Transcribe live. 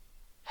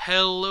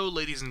Hello,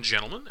 ladies and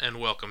gentlemen, and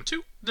welcome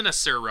to the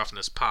Necessary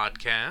Roughness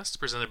Podcast,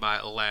 presented by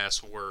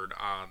Last Word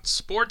on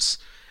Sports,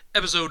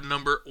 episode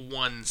number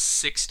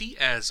 160.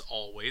 As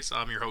always,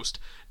 I'm your host,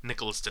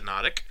 Nicholas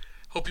Donatic.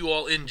 Hope you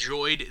all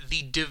enjoyed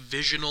the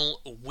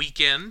divisional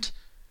weekend.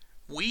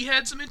 We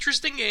had some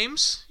interesting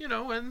games,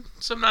 and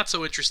some not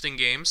so interesting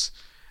games.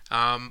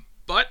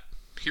 But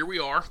here we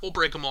are. We'll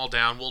break them all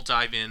down. We'll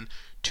dive in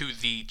to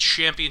the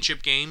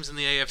championship games in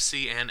the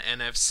AFC and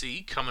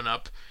NFC coming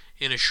up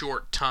in a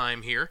short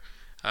time here.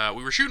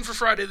 We were shooting for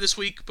Friday this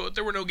week, but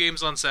there were no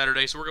games on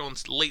Saturday, so we're going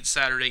late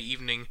Saturday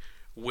evening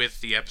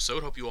with the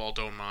episode. Hope you all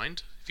don't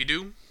mind. If you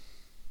do,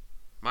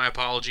 my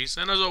apologies.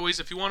 And as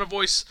always, if you want to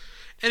voice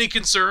any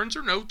concerns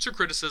or notes or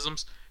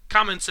criticisms,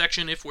 comment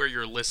section if where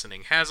you're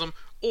listening has them,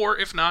 or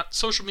if not,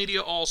 social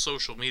media, all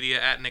social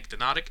media, at Nick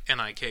Donatic,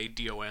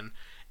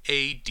 Nikdonadic.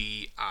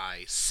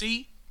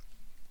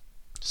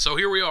 So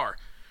here we are.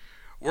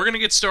 We're going to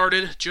get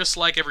started, just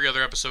like every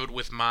other episode,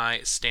 with my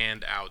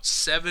Standout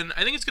 7.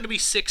 I think it's going to be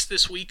 6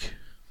 this week,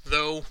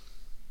 though,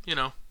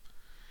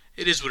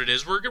 it is what it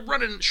is. We're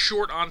running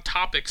short on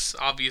topics,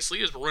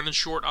 obviously, as we're running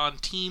short on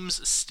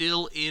teams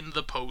still in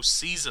the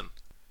postseason.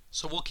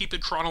 So we'll keep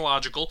it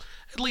chronological,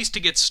 at least to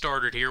get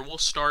started here. We'll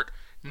start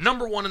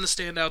number 1 in the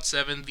Standout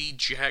 7, the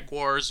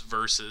Jaguars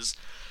versus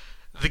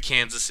the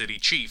Kansas City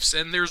Chiefs.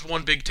 And there's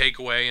one big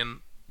takeaway,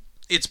 and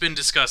it's been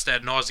discussed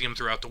ad nauseum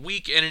throughout the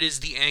week, and it is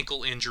the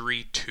ankle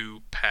injury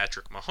to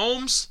Patrick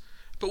Mahomes.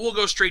 But we'll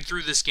go straight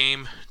through this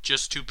game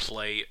just to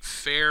play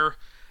fair.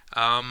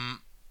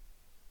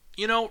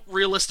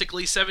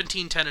 Realistically,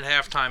 17-10 at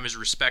halftime is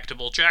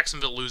respectable.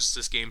 Jacksonville loses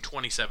this game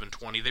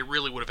 27-20. They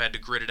really would have had to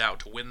grit it out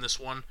to win this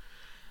one.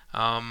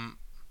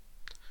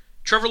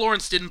 Trevor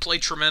Lawrence didn't play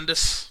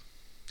tremendous.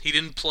 He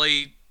didn't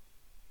play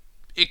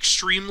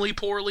extremely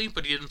poorly,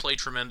 but he didn't play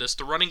tremendous.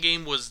 The running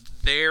game was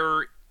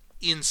there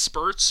in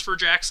spurts for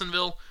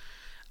Jacksonville.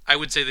 I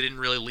would say they didn't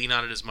really lean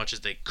on it as much as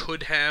they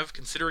could have,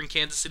 considering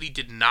Kansas City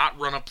did not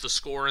run up the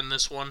score in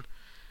this one.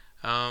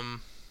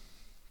 22-30,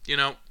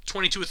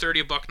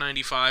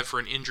 $195 for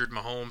an injured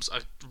Mahomes.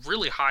 A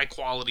really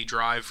high-quality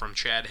drive from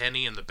Chad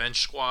Henne and the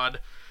bench squad.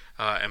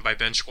 And by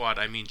bench squad,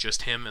 I mean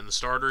just him and the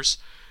starters.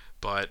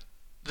 But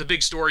the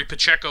big story,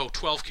 Pacheco,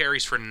 12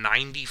 carries for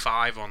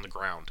 95 on the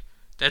ground.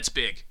 That's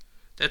big.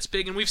 That's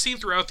big, and we've seen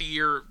throughout the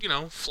year,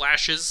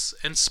 flashes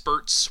and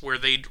spurts where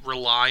they'd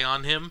rely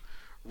on him,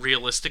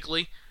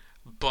 realistically.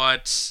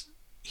 But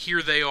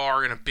here they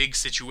are in a big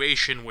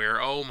situation where,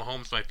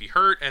 Mahomes might be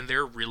hurt, and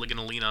they're really going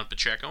to lean on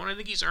Pacheco, and I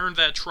think he's earned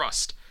that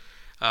trust.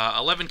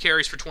 11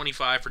 carries for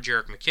 25 for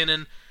Jerick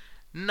McKinnon.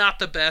 Not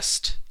the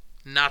best,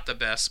 but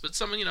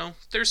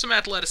there's some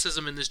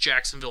athleticism in this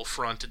Jacksonville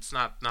front. It's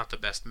not the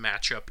best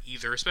matchup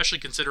either, especially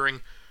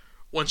considering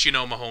once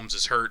Mahomes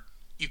is hurt,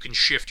 you can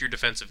shift your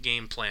defensive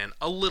game plan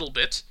a little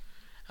bit.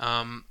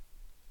 A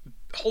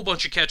whole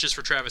bunch of catches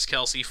for Travis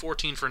Kelce,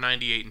 14 for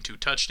 98 and 2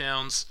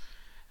 touchdowns.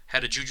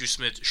 Had a Juju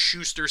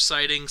Smith-Schuster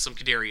sighting, some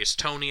Kadarius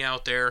Toney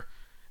out there.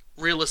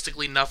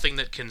 Realistically, nothing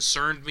that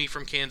concerned me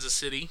from Kansas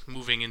City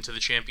moving into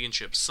the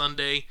championship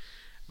Sunday.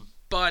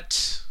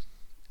 But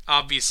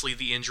obviously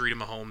the injury to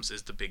Mahomes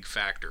is the big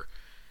factor.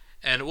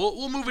 And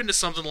we'll move into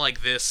something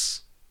like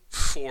this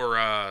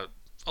for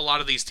a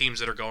lot of these teams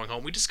that are going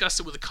home. We discussed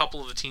it with a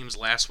couple of the teams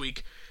last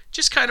week.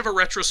 Just kind of a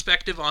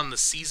retrospective on the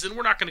season.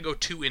 We're not going to go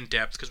too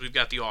in-depth because we've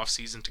got the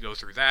off-season to go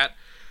through that.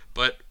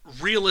 But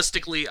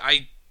realistically,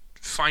 I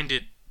find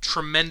it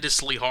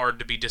tremendously hard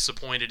to be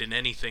disappointed in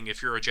anything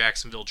if you're a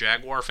Jacksonville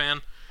Jaguar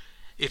fan.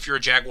 If you're a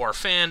Jaguar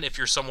fan, if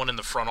you're someone in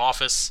the front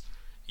office,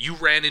 you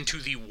ran into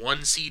the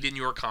 1 seed in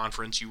your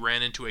conference. You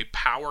ran into a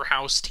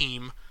powerhouse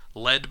team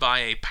led by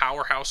a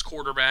powerhouse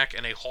quarterback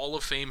and a Hall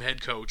of Fame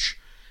head coach.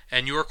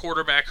 And your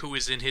quarterback, who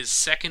is in his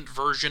second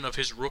version of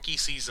his rookie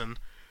season,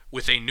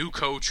 with a new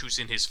coach who's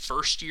in his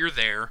first year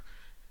there,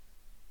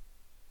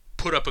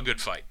 put up a good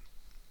fight.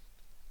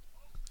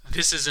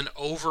 This is an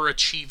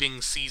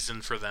overachieving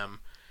season for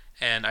them,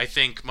 and I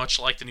think, much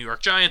like the New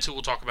York Giants, who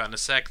we'll talk about in a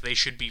sec, they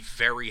should be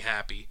very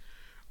happy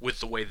with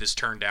the way this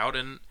turned out.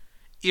 And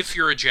if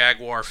you're a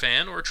Jaguar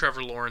fan, or a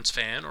Trevor Lawrence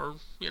fan, or,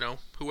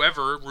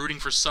 whoever, rooting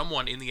for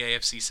someone in the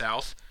AFC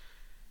South,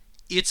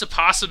 it's a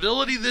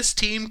possibility this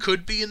team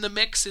could be in the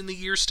mix in the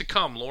years to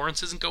come.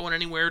 Lawrence isn't going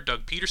anywhere.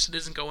 Doug Peterson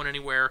isn't going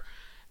anywhere.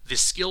 The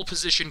skill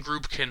position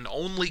group can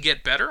only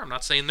get better. I'm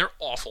not saying they're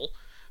awful,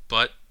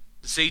 but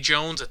Zay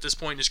Jones, at this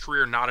point in his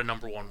career, not a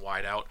number 1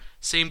 wideout.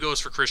 Same goes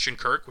for Christian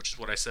Kirk, which is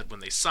what I said when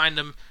they signed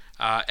him.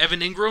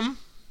 Evan Ingram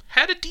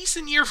had a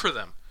decent year for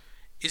them.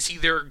 Is he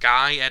their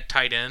guy at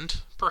tight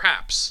end?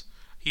 Perhaps.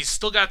 He's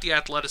still got the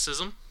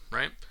athleticism,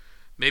 right?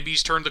 Maybe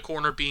he's turned the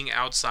corner being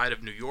outside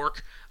of New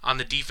York. On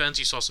the defense,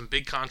 you saw some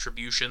big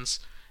contributions.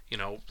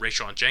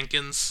 Rayshon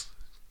Jenkins,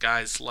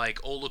 guys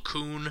like Ola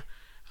Kuhn.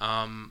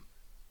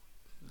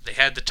 They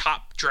had the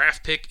top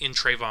draft pick in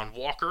Trayvon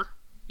Walker.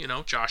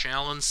 Josh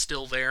Allen's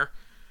still there.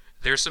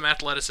 There's some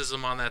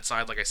athleticism on that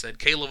side, like I said.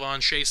 Kayvon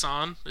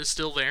Chaisson is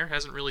still there.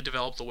 Hasn't really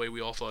developed the way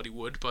we all thought he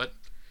would, but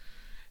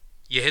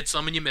you hit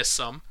some and you miss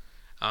some.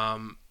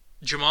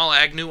 Jamal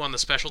Agnew on the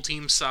special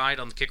teams side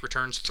on the kick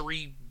returns,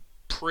 3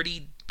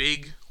 pretty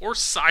big or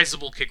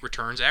sizable kick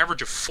returns,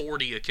 average of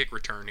 40 a kick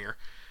return here.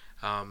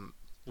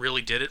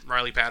 Really did it.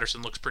 Riley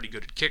Patterson looks pretty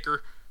good at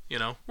kicker.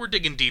 We're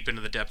digging deep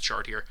into the depth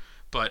chart here,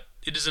 but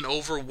it is an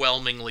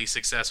overwhelmingly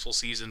successful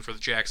season for the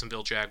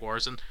Jacksonville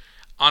Jaguars, and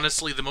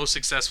honestly the most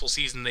successful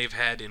season they've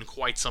had in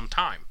quite some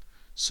time.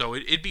 So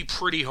it'd be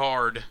pretty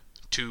hard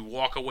to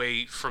walk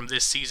away from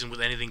this season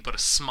with anything but a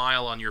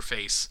smile on your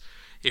face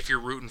if you're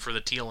rooting for the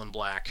teal and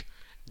black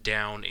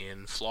down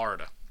in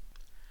Florida.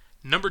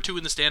 Number 2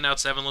 in the standout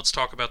 7, let's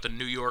talk about the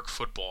New York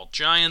Football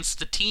Giants,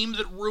 the team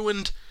that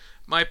ruined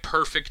my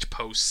perfect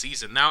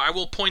postseason. Now, I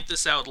will point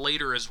this out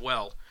later as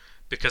well,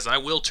 because I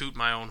will toot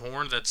my own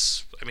horn.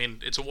 It's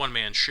a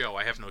one-man show.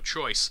 I have no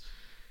choice.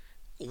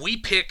 We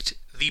picked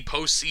the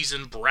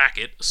postseason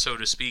bracket, so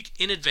to speak,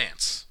 in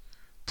advance,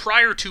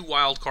 prior to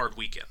Wild Card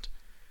Weekend.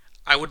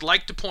 I would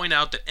like to point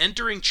out that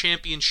entering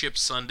Championship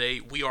Sunday,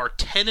 we are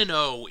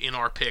 10-0 in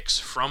our picks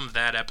from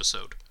that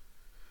episode.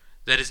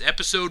 That is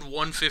episode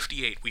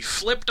 158. We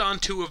flipped on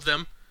 2 of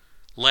them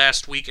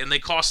last week, and they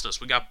cost us.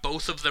 We got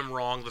both of them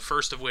wrong, the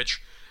first of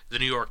which, the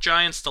New York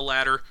Giants. The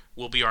latter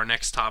will be our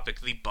next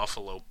topic, the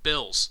Buffalo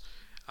Bills.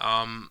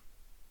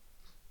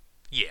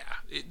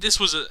 This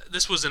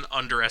was an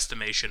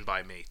underestimation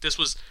by me. This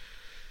was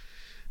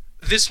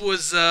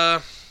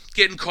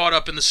getting caught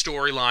up in the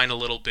storyline a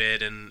little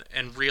bit, and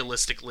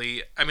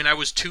realistically, I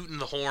was tooting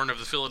the horn of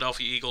the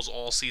Philadelphia Eagles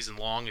all season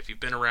long. If you've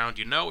been around,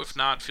 you know. If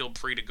not, feel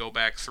free to go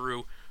back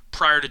through.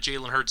 Prior to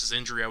Jalen Hurts'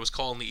 injury, I was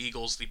calling the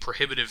Eagles the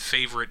prohibitive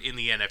favorite in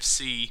the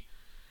NFC.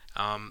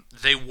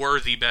 They were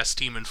the best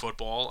team in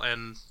football,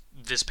 and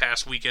this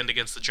past weekend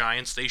against the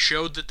Giants, they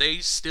showed that they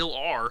still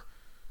are,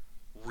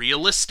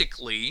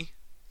 realistically,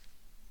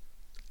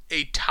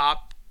 a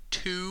top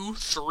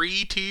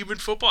 2-3 team in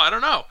football. I don't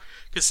know,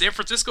 because San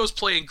Francisco's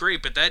playing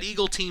great, but that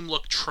Eagle team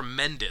looked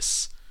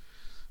tremendous.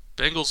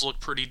 Bengals look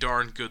pretty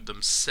darn good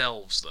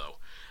themselves, though.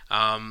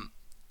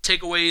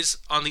 Takeaways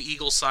on the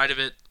Eagles side of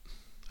it.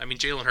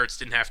 Jalen Hurts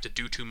didn't have to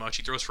do too much.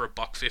 He throws for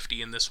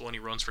 $150 in this one. He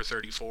runs for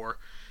 34.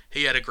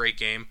 He had a great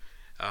game.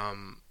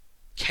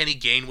 Kenny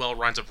Gainwell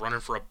runs up running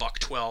for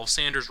 $112.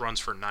 Sanders runs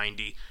for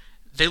 90.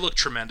 They look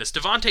tremendous.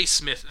 Devontae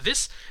Smith,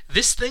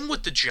 this thing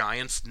with the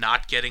Giants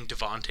not getting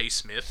Devontae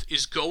Smith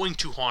is going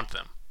to haunt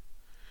them.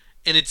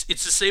 And it's the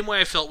same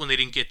way I felt when they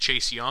didn't get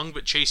Chase Young,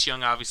 but Chase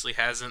Young obviously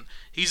hasn't.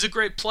 He's a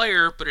great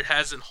player, but it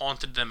hasn't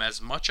haunted them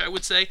as much, I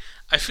would say.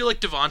 I feel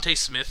like Devontae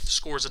Smith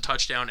scores a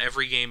touchdown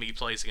every game he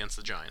plays against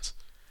the Giants.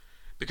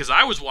 Because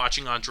I was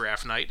watching on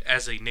draft night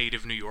as a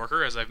native New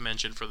Yorker, as I've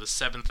mentioned for the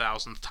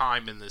 7,000th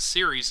time in this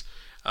series,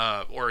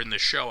 or in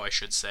this show, I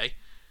should say.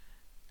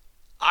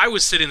 I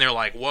was sitting there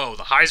like, whoa,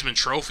 the Heisman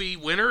Trophy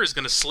winner is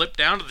going to slip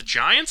down to the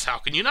Giants? How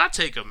can you not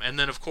take him? And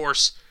then, of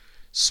course,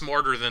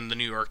 smarter than the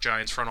New York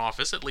Giants front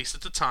office, at least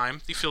at the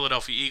time, the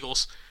Philadelphia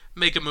Eagles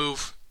make a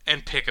move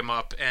and pick him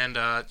up. And,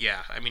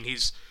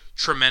 he's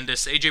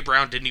tremendous. A.J.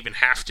 Brown didn't even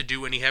have to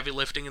do any heavy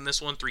lifting in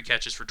this one. 3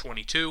 catches for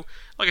 22.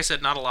 Like I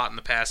said, not a lot in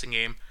the passing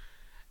game.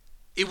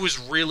 It was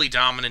really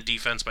dominant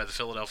defense by the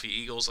Philadelphia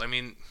Eagles.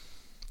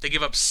 They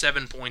give up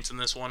 7 points in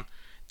this one.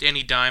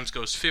 Danny Dimes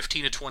goes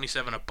 15 of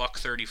 27,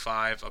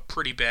 $135, a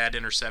pretty bad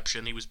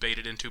interception. He was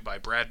baited into by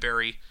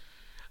Bradbury.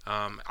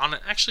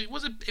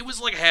 It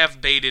was like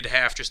half baited,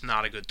 half just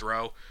not a good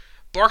throw.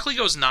 Barkley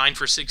goes 9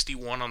 for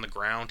 61 on the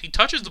ground. He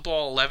touches the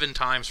ball 11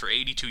 times for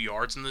 82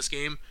 yards in this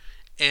game.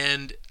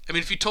 And,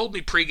 if you told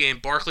me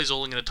pregame Barkley's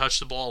only going to touch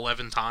the ball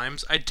 11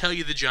 times, I'd tell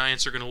you the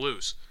Giants are going to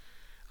lose.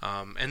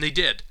 And they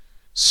did.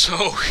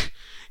 So,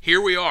 here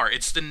we are.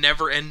 It's the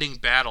never-ending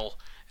battle,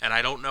 and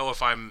I don't know if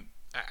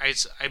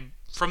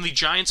from the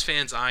Giants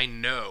fans I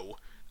know,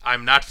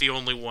 I'm not the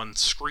only one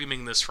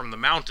screaming this from the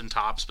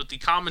mountaintops, but the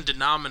common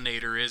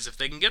denominator is if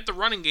they can get the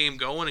running game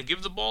going and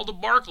give the ball to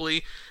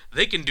Barkley,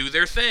 they can do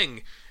their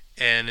thing.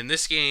 And in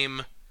this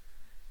game,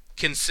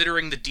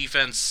 considering the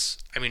defense,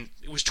 it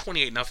was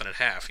 28-0 at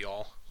half,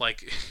 y'all.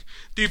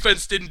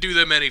 Defense didn't do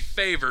them any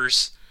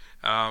favors.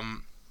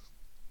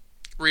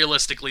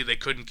 Realistically, they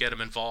couldn't get him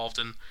involved,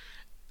 and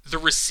the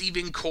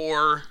receiving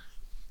core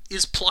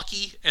is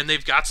plucky, and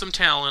they've got some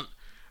talent,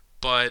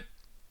 but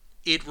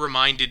it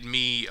reminded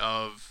me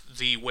of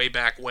the way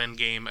back when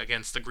game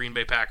against the Green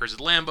Bay Packers at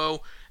Lambeau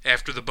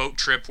after the boat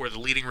trip where the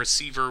leading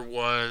receiver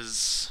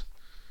was,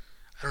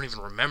 I don't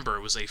even remember,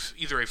 it was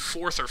either a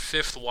 4th or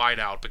 5th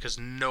wideout because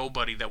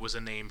nobody that was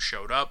a name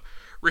showed up.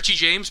 Richie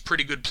James,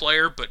 pretty good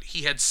player, but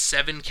he had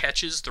 7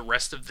 catches. The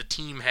rest of the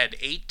team had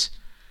 8.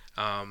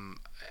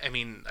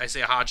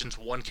 Isaiah Hodgins,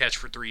 1 catch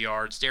for 3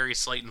 yards. Darius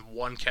Slayton,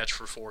 1 catch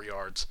for 4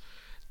 yards.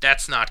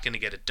 That's not going to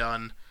get it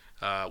done.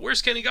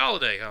 Where's Kenny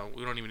Golladay? Oh,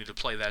 we don't even need to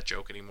play that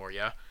joke anymore,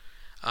 yeah?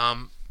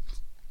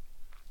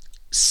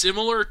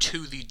 Similar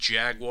to the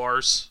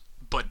Jaguars,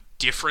 but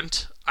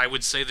different, I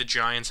would say the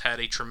Giants had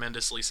a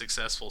tremendously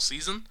successful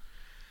season.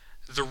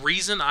 The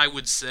reason I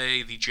would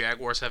say the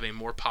Jaguars have a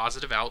more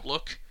positive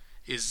outlook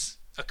is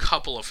a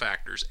couple of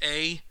factors.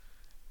 A,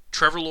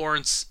 Trevor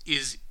Lawrence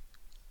is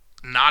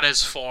not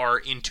as far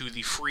into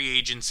the free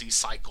agency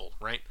cycle,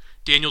 right?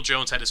 Daniel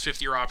Jones had his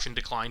fifth-year option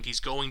declined. He's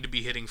going to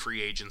be hitting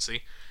free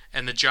agency.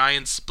 And the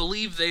Giants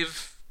believe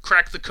they've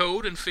cracked the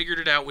code and figured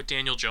it out with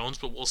Daniel Jones,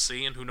 but we'll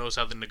see, and who knows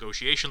how the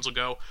negotiations will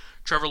go.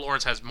 Trevor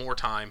Lawrence has more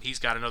time. He's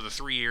got another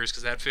 3 years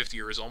because that fifth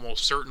year is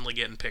almost certainly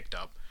getting picked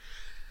up.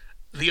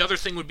 The other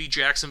thing would be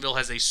Jacksonville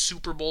has a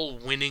Super Bowl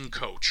winning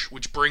coach,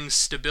 which brings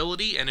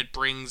stability and it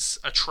brings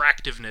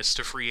attractiveness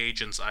to free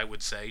agents, I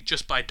would say,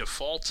 just by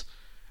default.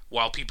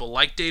 While people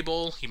like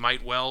Daboll, he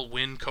might well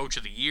win Coach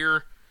of the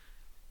Year.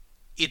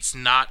 It's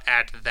not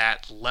at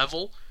that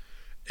level,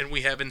 and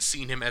we haven't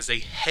seen him as a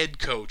head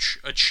coach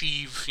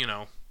achieve,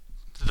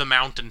 the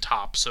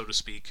mountaintop, so to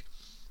speak,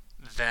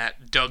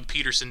 that Doug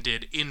Peterson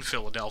did in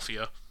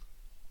Philadelphia.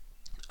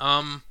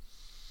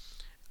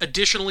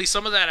 Additionally,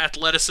 some of that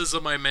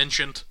athleticism I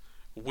mentioned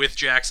with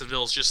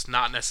Jacksonville is just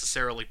not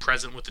necessarily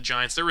present with the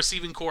Giants. Their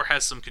receiving core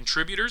has some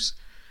contributors.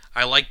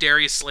 I like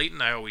Darius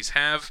Slayton, I always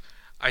have.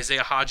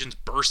 Isaiah Hodgins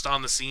burst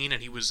on the scene,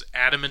 and he was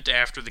adamant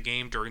after the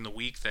game during the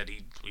week that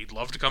he'd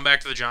love to come back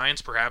to the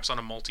Giants, perhaps on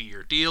a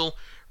multi-year deal.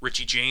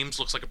 Richie James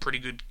looks like a pretty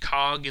good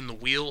cog in the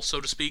wheel,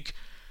 so to speak.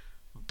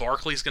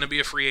 Barkley's going to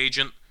be a free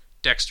agent.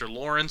 Dexter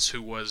Lawrence,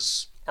 who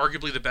was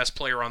arguably the best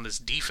player on this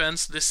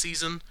defense this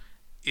season,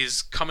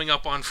 is coming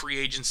up on free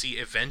agency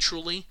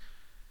eventually.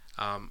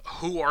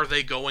 Who are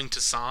they going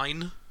to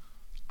sign?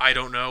 I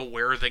don't know.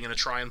 Where are they going to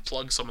try and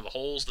plug some of the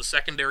holes? The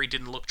secondary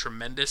didn't look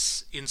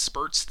tremendous in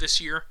spurts this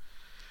year.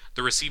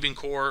 The receiving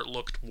core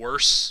looked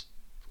worse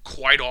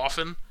quite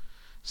often.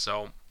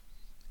 So,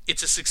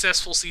 it's a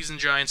successful season,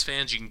 Giants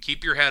fans. You can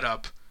keep your head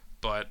up,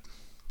 but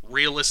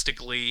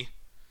realistically,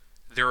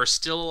 there are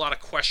still a lot of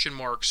question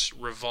marks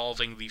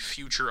revolving the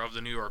future of the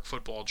New York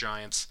Football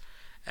Giants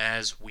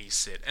as we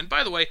sit. And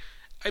by the way,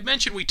 I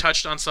mentioned we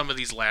touched on some of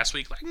these last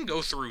week. I can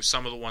go through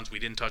some of the ones we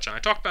didn't touch on. I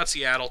talked about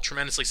Seattle,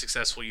 tremendously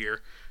successful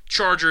year.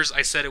 Chargers,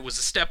 I said it was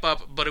a step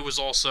up, but it was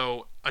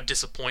also a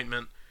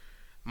disappointment.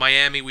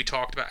 Miami, we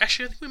talked about.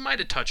 Actually, I think we might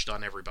have touched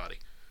on everybody.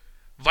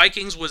 The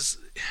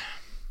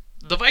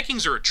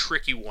Vikings are a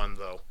tricky one,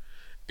 though,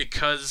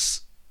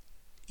 because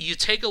you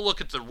take a look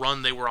at the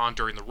run they were on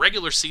during the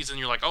regular season,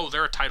 you're like, oh,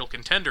 they're a title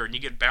contender, and you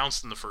get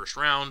bounced in the first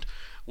round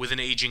with an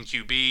aging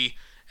QB,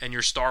 and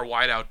your star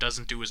wideout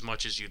doesn't do as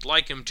much as you'd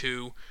like him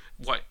to,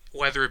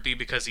 whether it be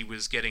because he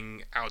was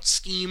getting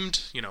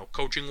out-schemed,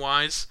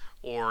 coaching-wise,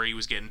 or he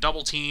was getting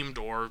double-teamed,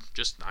 or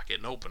just not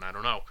getting open, I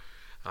don't know.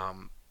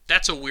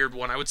 That's a weird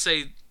one. I would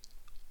say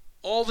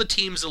all the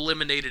teams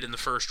eliminated in the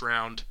first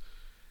round,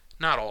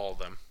 not all of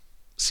them.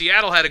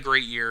 Seattle had a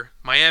great year.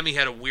 Miami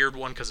had a weird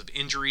one because of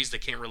injuries. They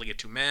can't really get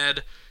too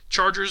mad.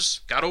 Chargers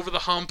got over the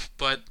hump,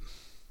 but,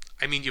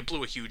 you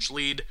blew a huge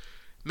lead.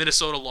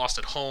 Minnesota lost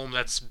at home.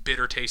 That's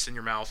bitter taste in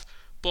your mouth.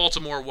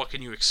 Baltimore, what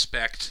can you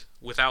expect?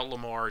 Without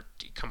Lamar,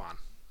 come on.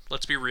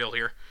 Let's be real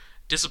here.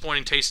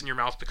 Disappointing taste in your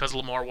mouth because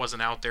Lamar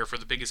wasn't out there for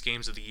the biggest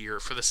games of the year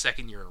for the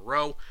second year in a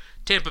row.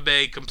 Tampa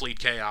Bay, complete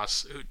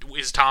chaos.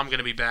 Is Tom going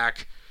to be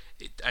back?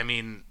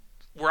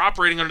 We're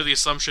operating under the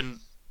assumption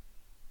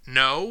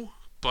no,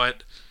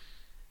 but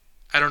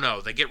I don't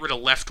know. They get rid of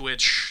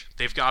Leftwich.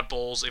 They've got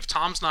Bowles. If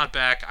Tom's not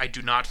back, I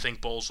do not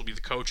think Bowles will be the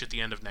coach at the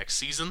end of next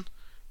season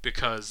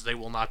because they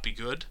will not be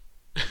good.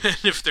 And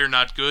if they're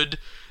not good,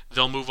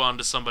 they'll move on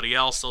to somebody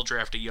else. They'll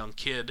draft a young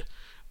kid.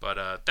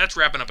 But that's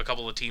wrapping up a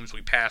couple of teams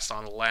we passed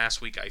on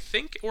last week, I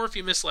think. Or if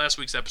you missed last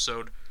week's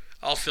episode,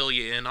 I'll fill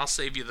you in. I'll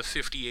save you the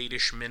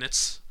 58-ish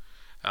minutes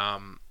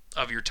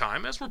of your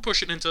time as we're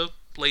pushing into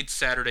late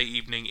Saturday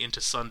evening into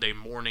Sunday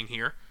morning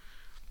here.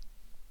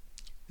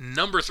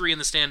 Number 3 in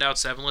the Standout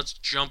 7, let's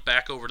jump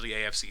back over to the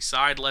AFC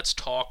side. Let's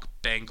talk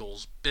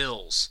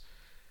Bengals-Bills.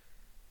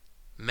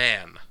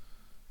 Man,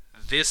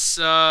 this,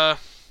 when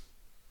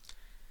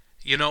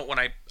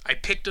I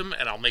picked them,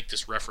 and I'll make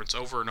this reference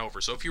over and over.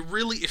 So if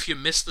you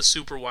missed the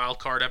Super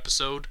Wildcard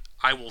episode,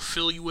 I will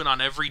fill you in on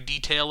every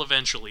detail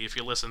eventually if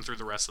you listen through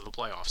the rest of the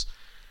playoffs.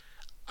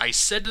 I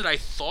said that I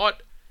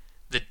thought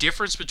the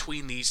difference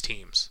between these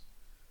teams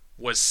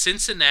was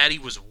Cincinnati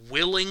was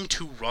willing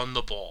to run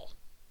the ball.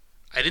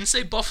 I didn't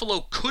say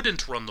Buffalo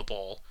couldn't run the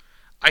ball.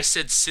 I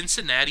said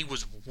Cincinnati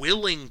was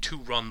willing to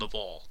run the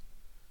ball.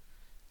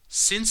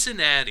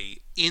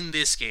 Cincinnati, in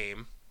this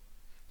game,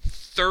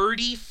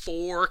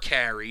 34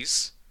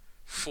 carries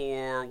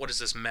for, what does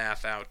this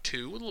math out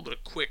to? A little bit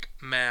of quick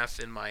math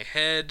in my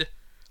head.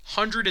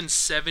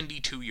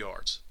 172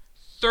 yards.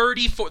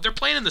 34. They're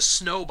playing in the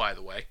snow, by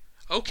the way.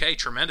 Okay,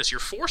 tremendous. You're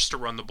forced to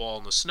run the ball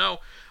in the snow.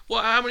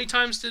 Well, how many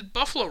times did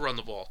Buffalo run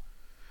the ball?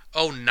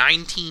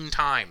 19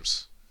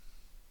 times.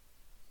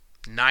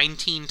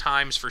 19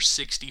 times for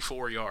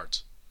 64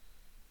 yards.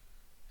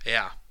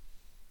 Yeah.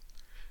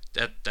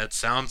 That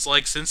sounds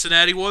like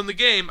Cincinnati won the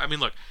game.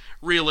 Look,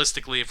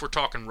 realistically, if we're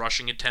talking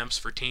rushing attempts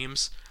for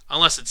teams,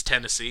 unless it's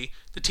Tennessee,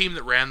 the team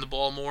that ran the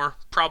ball more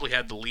probably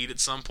had the lead at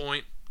some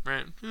point,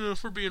 right?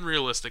 If we're being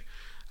realistic.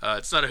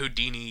 It's not a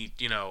Houdini,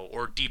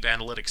 or deep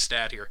analytics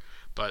stat here.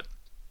 But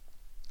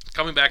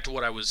coming back to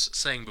what I was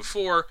saying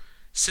before,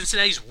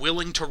 Cincinnati's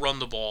willing to run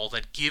the ball.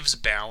 That gives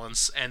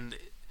balance, and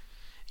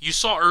You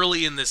saw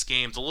early in this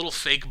game the little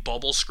fake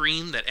bubble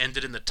screen that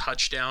ended in the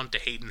touchdown to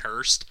Hayden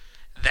Hurst.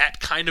 That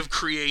kind of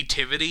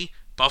creativity,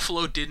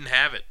 Buffalo didn't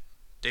have it.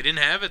 They didn't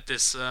have it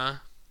this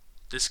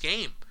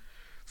game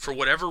for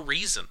whatever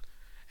reason.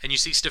 And you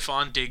see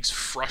Stephon Diggs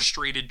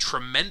frustrated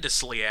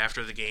tremendously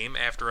after the game,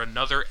 after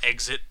another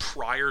exit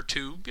prior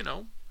to,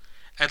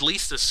 at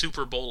least a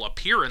Super Bowl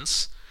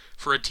appearance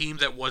for a team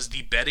that was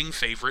the betting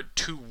favorite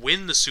to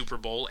win the Super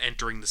Bowl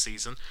entering the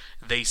season.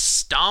 They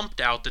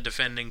stomped out the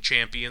defending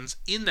champions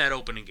in that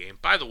opening game.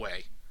 By the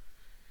way,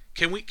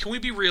 can we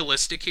be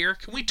realistic here?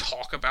 Can we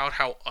talk about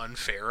how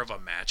unfair of a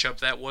matchup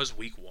that was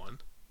week 1?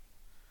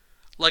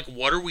 Like,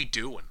 what are we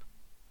doing?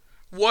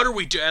 What are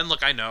we doing? And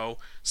look, I know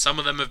some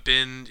of them have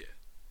been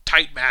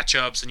tight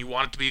matchups and you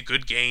want it to be a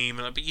good game,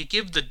 but you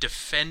give the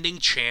defending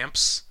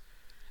champs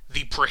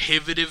the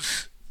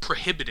prohibitive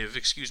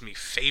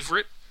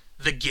favorite,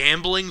 the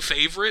gambling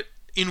favorite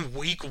in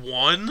week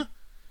 1.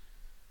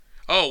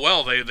 Oh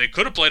well, they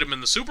could have played him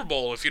in the Super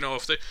Bowl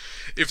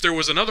if there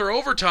was another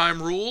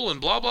overtime rule and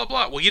blah blah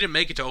blah. Well, you didn't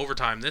make it to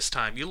overtime this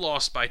time. You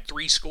lost by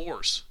 3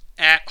 scores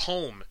at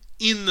home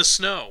in the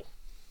snow.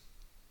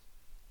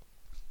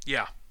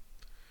 Yeah,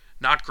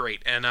 not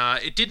great. And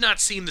it did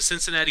not seem the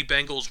Cincinnati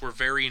Bengals were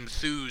very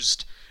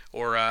enthused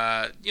or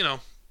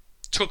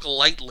took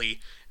lightly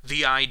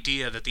the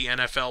idea that the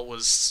NFL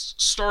was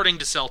starting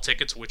to sell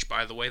tickets, which,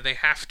 by the way, they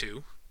have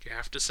to. You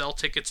have to sell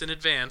tickets in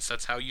advance.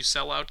 That's how you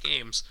sell out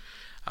games.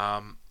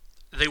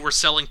 They were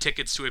selling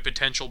tickets to a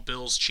potential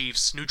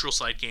Bills-Chiefs neutral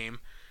site game.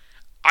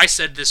 I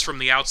said this from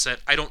the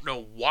outset. I don't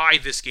know why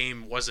this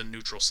game was a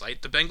neutral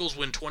site. The Bengals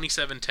win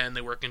 27-10.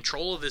 They were in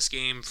control of this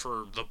game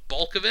for the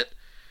bulk of it.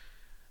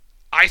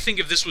 I think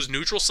if this was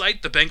neutral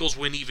site, the Bengals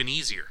win even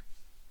easier.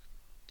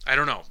 I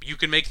don't know. You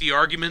can make the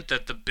argument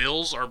that the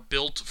Bills are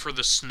built for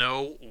the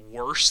snow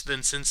worse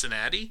than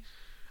Cincinnati.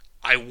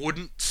 I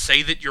wouldn't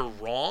say that you're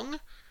wrong,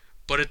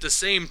 but at the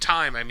same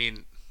time, I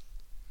mean,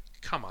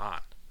 come on.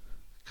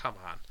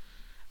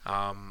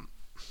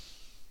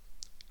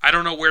 I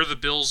don't know where the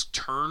Bills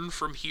turn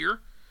from here.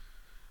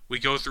 We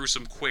go through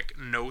some quick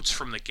notes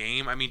from the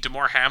game. I mean,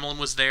 Damar Hamlin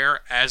was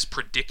there as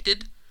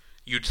predicted.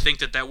 You'd think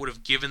that would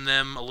have given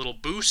them a little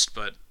boost,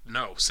 but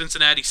no.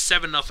 Cincinnati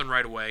 7-0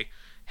 right away.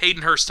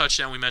 Hayden Hurst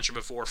touchdown we mentioned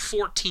before,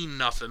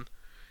 14-0.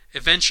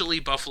 Eventually,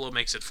 Buffalo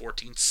makes it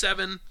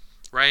 14-7,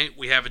 right?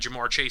 We have a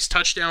Jamar Chase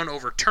touchdown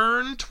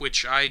overturned,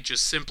 which I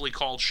just simply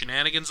called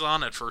shenanigans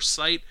on at first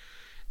sight.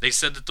 They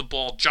said that the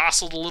ball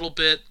jostled a little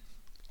bit.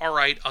 All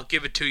right, I'll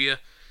give it to you.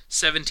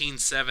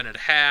 17-7 at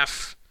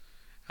half.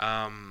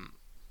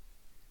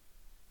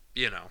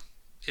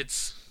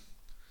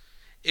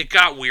 It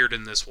got weird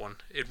in this one.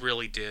 It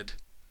really did.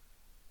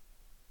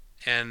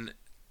 And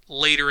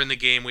later in the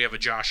game, we have a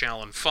Josh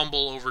Allen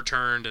fumble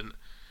overturned, and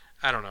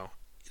I don't know.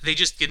 They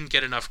just didn't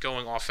get enough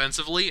going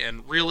offensively,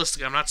 and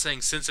realistically, I'm not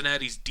saying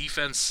Cincinnati's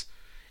defense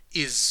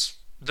is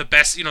the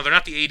best. They're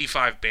not the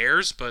 85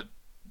 Bears, but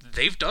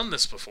they've done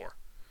this before.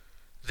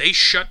 They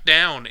shut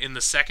down in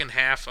the second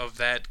half of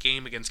that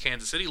game against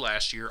Kansas City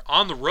last year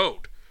on the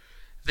road.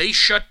 They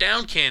shut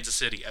down Kansas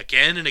City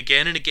again and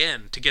again and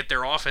again to get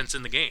their offense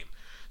in the game.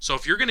 So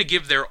if you're going to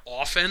give their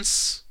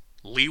offense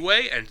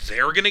leeway and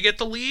they're going to get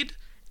the lead,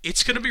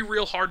 it's going to be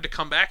real hard to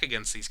come back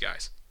against these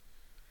guys.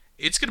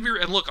 It's going to be,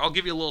 and look, I'll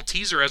give you a little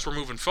teaser as we're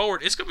moving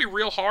forward. It's going to be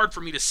real hard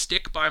for me to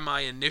stick by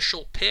my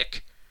initial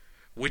pick,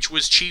 which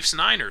was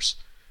Chiefs-Niners.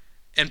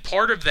 And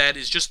part of that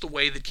is just the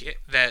way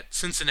that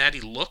Cincinnati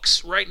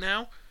looks right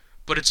now,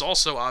 but it's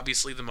also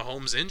obviously the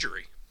Mahomes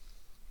injury.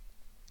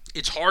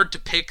 It's hard to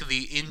pick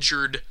the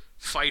injured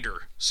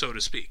fighter, so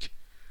to speak,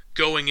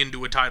 going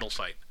into a title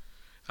fight.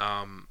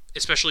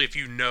 Especially if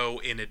you know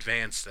in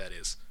advance, that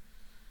is.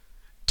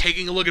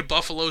 Taking a look at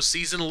Buffalo's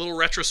season, a little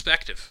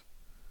retrospective.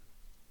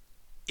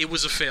 It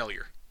was a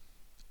failure.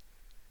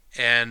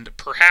 And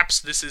perhaps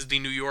this is the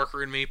New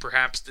Yorker in me.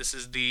 Perhaps this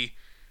is the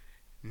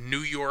New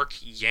York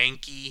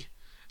Yankee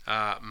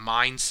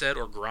mindset,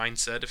 or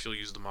grindset, if you'll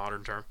use the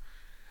modern term.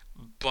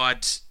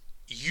 But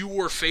you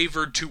were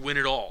favored to win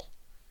it all.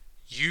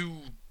 You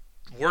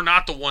were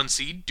not the 1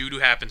 seed due to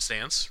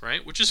happenstance,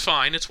 right? Which is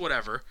fine, it's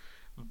whatever.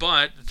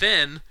 But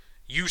then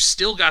you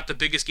still got the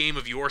biggest game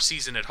of your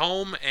season at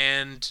home,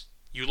 and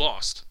you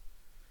lost.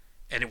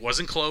 And it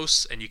wasn't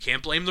close, and you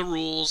can't blame the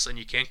rules, and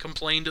you can't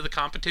complain to the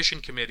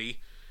competition committee.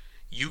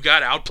 You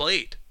got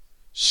outplayed,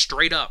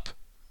 straight up,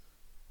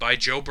 by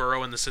Joe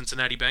Burrow and the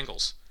Cincinnati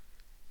Bengals.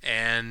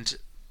 And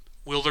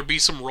will there be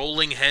some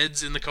rolling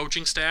heads in the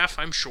coaching staff?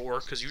 I'm sure,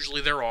 because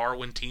usually there are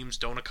when teams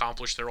don't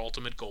accomplish their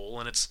ultimate goal,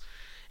 and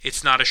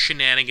it's not a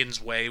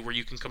shenanigans way where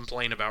you can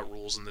complain about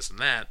rules and this and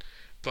that.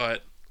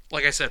 But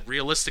like I said,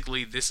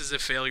 realistically, this is a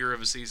failure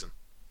of a season.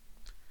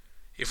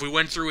 If we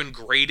went through and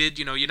graded,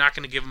 you're not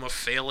going to give them a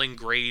failing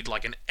grade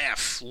like an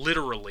F,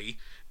 literally,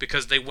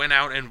 because they went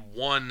out and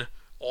won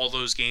all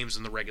those games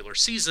in the regular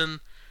season,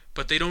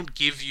 but they don't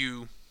give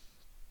you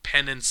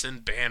pennants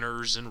and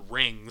banners and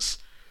rings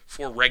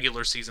for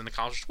regular season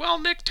accomplishments. Well,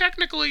 Nick,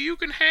 technically you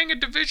can hang a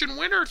division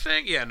winner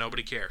thing. Yeah,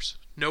 nobody cares.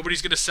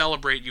 Nobody's going to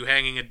celebrate you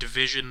hanging a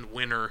division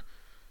winner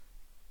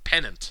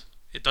pennant.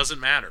 It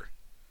doesn't matter.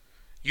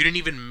 You didn't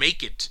even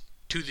make it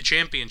to the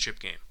championship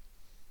game.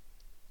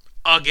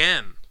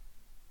 Again.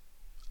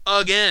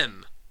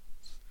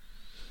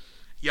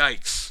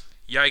 Yikes.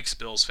 Yikes,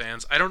 Bills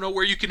fans. I don't know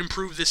where you can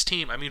improve this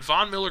team. I mean,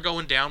 Von Miller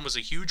going down was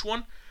a huge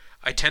one.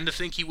 I tend to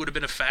think he would have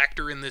been a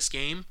factor in this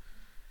game.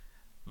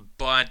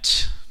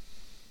 But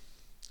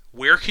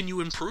where can you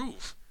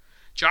improve?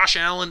 Josh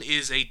Allen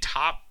is a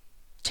top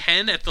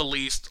 10 at the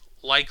least,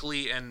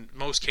 likely in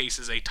most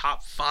cases a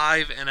top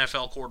 5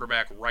 NFL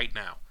quarterback right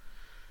now.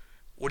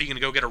 What are you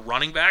going to go get a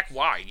running back?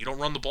 Why? You don't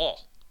run the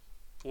ball.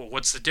 Well,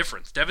 what's the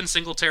difference? Devin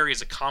Singletary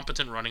is a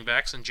competent running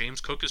back, and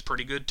James Cook is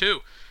pretty good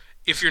too.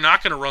 If you're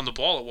not going to run the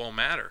ball, it won't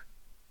matter.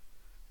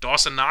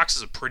 Dawson Knox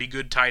is a pretty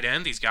good tight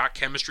end. He's got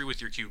chemistry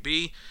with your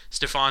QB.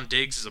 Stephon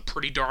Diggs is a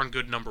pretty darn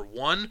good number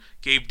 1.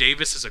 Gabe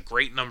Davis is a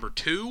great number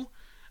 2.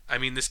 I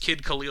mean, this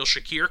kid Khalil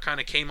Shakir kind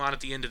of came on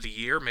at the end of the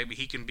year. Maybe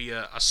he can be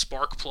a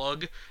spark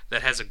plug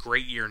that has a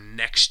great year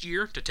next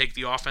year to take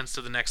the offense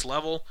to the next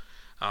level.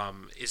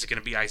 Is it going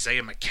to be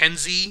Isaiah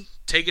McKenzie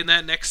taking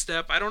that next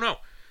step? I don't know.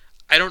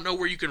 I don't know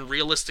where you can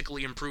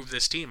realistically improve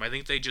this team. I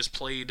think they just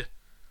played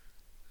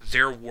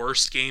their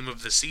worst game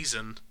of the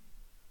season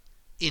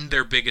in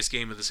their biggest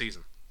game of the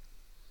season.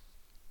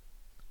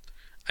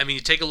 I mean,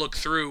 you take a look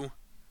through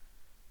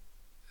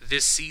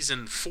this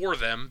season for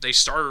them. They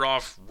started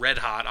off red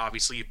hot,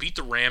 obviously. You beat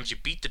the Rams, you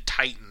beat the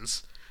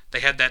Titans. They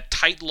had that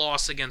tight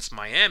loss against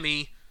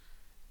Miami.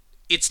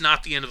 It's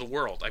not the end of the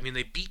world. I mean,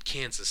 they beat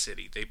Kansas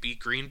City. They beat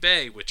Green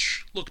Bay,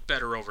 which looked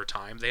better over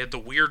time. They had the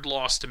weird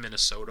loss to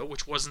Minnesota,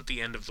 which wasn't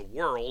the end of the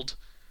world.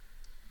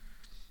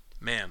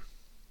 Man,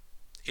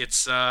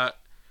 it's a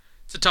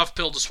tough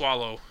pill to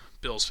swallow,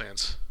 Bills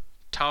fans.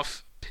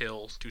 Tough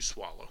pill to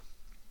swallow.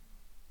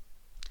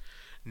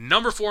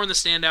 Number 4 in the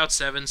standout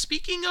 7.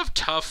 Speaking of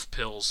tough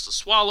pills to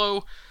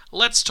swallow,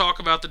 let's talk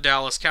about the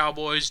Dallas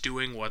Cowboys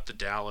doing what the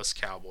Dallas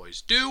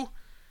Cowboys do.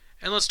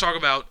 And let's talk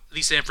about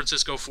the San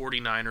Francisco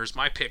 49ers,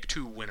 my pick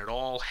to win it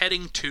all,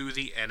 heading to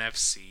the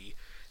NFC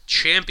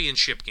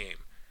Championship game.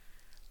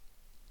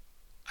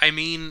 I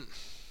mean,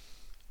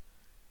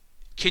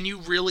 can you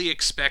really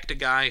expect a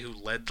guy who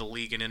led the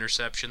league in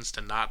interceptions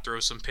to not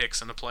throw some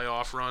picks in a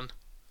playoff run?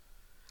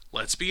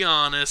 Let's be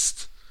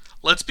honest.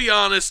 Let's be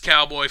honest,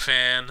 Cowboy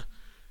fan.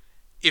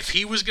 If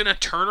he was going to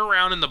turn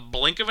around in the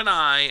blink of an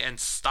eye and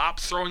stop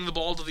throwing the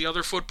ball to the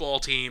other football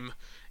team,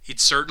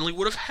 it certainly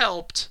would have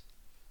helped.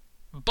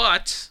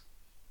 But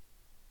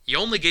you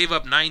only gave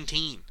up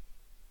 19.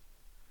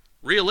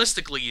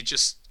 Realistically, you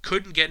just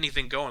couldn't get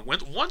anything going.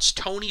 Once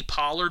Tony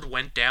Pollard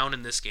went down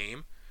in this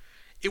game,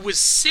 it was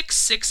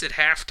 6-6 at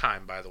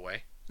halftime, by the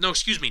way. No,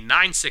 excuse me,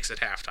 9-6 at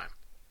halftime.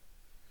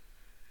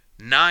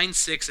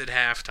 9-6 at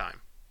halftime.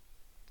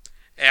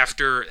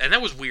 And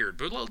that was weird,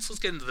 but let's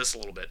get into this a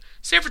little bit.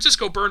 San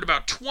Francisco burned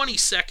about 20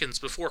 seconds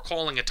before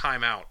calling a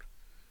timeout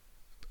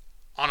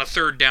on a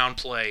third down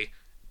play,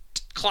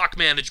 clock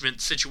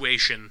management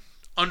situation,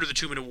 under the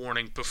 2-minute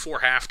warning before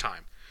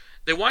halftime.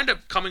 They wind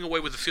up coming away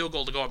with a field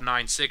goal to go up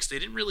 9-6. They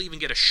didn't really even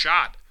get a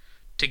shot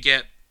to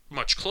get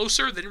much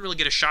closer. They didn't really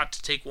get a shot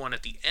to take one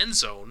at the end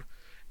zone.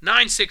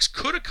 9-6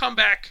 could have come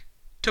back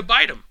to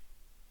bite them,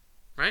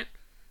 right?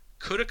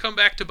 Could have come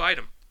back to bite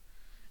them.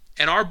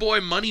 And our boy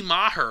Money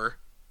Maher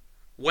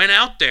went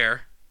out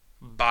there,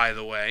 by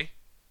the way,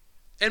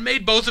 and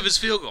made both of his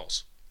field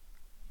goals.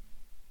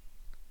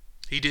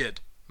 He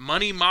did.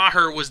 Money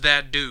Maher was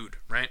that dude,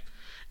 right?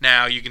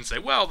 Now, you can say,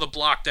 well, the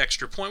blocked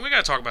extra point, we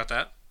got to talk about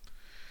that.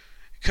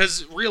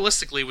 Because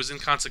realistically, it was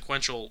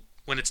inconsequential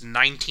when it's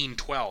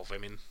 19-12. I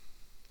mean,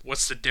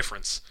 what's the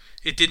difference?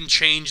 It didn't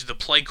change the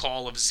play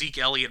call of Zeke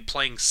Elliott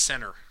playing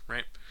center,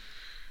 right?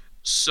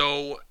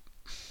 So,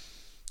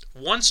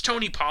 once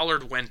Tony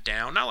Pollard went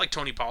down, not like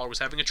Tony Pollard was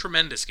having a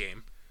tremendous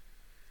game.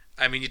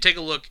 I mean, you take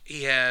a look,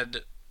 he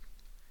had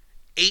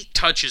 8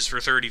 touches for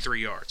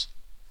 33 yards.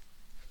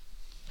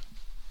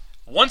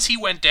 Once he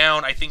went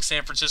down, I think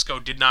San Francisco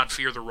did not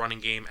fear the running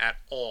game at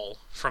all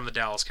from the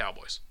Dallas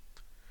Cowboys.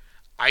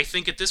 I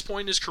think at this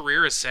point in his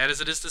career, as sad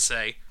as it is to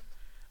say,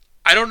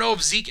 I don't know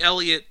if Zeke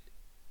Elliott,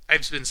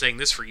 I've been saying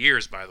this for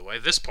years, by the way,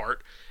 this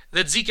part,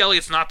 that Zeke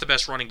Elliott's not the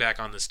best running back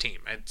on this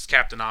team. It's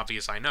Captain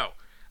Obvious, I know.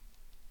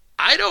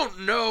 I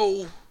don't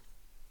know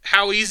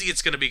how easy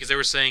it's going to be, because they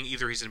were saying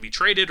either he's going to be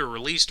traded or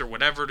released or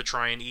whatever to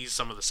try and ease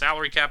some of the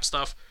salary cap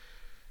stuff.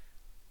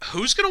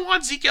 Who's going to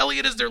want Zeke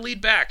Elliott as their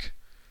lead back?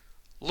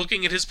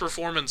 Looking at his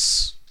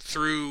performance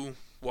through,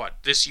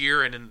 this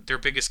year, and in their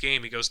biggest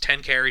game, he goes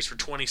 10 carries for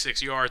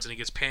 26 yards, and he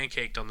gets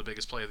pancaked on the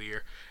biggest play of the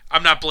year.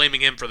 I'm not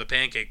blaming him for the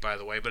pancake, by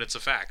the way, but it's a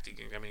fact. He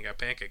got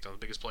pancaked on the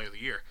biggest play of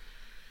the year.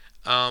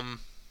 I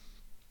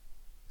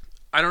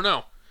don't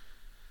know.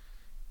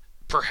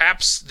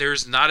 Perhaps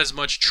there's not as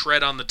much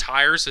tread on the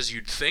tires as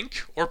you'd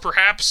think, or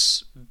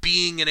perhaps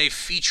being in a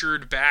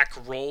featured back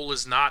role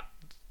is not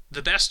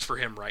the best for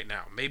him right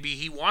now. Maybe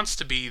he wants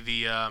to be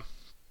the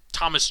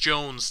Thomas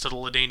Jones to the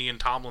LaDainian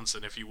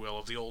Tomlinson, if you will,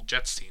 of the old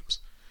Jets teams.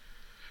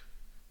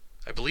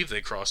 I believe they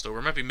crossed over.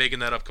 I might be making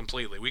that up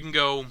completely. We can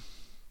go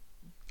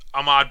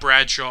Ahmad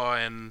Bradshaw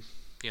and,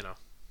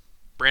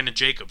 Brandon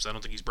Jacobs. I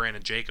don't think he's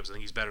Brandon Jacobs. I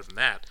think he's better than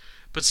that.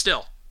 But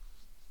still,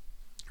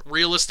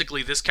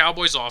 realistically, this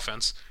Cowboys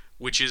offense,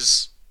 which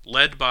is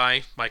led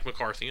by Mike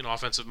McCarthy, an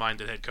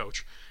offensive-minded head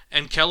coach,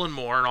 and Kellen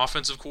Moore, an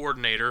offensive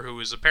coordinator who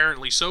is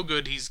apparently so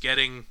good he's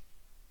getting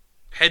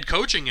head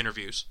coaching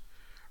interviews,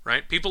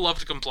 right? People love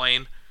to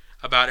complain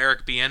about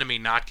Eric Bieniemy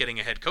not getting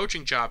a head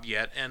coaching job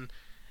yet, and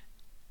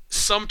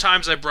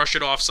sometimes I brush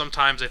it off,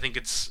 sometimes I think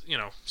it's,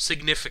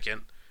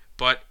 significant.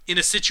 But in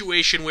a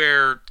situation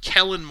where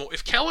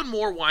if Kellen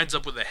Moore winds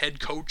up with a head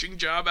coaching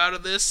job out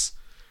of this,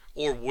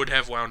 or would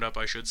have wound up,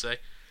 I should say,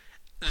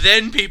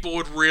 then people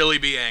would really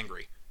be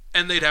angry.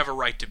 And they'd have a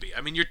right to be.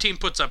 I mean, your team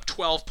puts up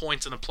 12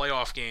 points in a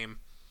playoff game.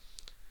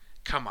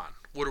 Come on,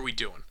 what are we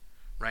doing,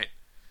 right?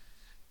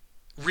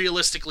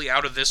 Realistically,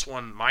 out of this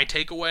one, my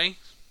takeaway,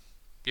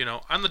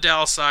 on the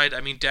Dallas side, I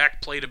mean,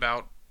 Dak played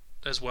about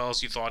as well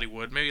as you thought he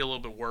would, maybe a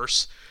little bit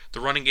worse. The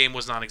running game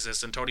was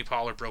non-existent. Tony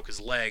Pollard broke his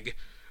leg,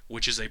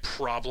 which is a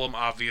problem,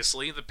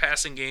 obviously. The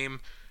passing game,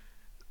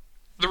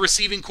 the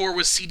receiving core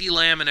was CeeDee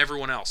Lamb and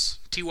everyone else.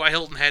 T.Y.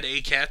 Hilton had a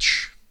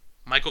catch.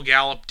 Michael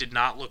Gallup did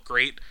not look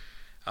great.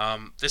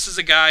 This is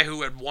a guy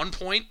who at one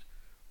point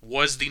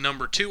was the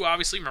number 2,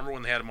 obviously. Remember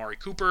when they had Amari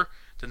Cooper?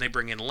 Then they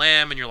bring in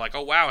Lamb, and you're like,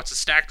 oh, wow, it's a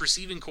stacked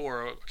receiving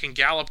core. Can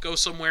Gallup go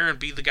somewhere and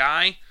be the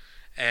guy?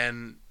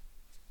 And,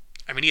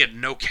 I mean, he had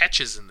no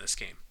catches in this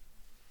game.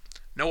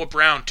 Noah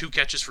Brown, 2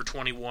 catches for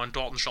 21.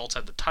 Dalton Schultz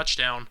had the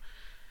touchdown.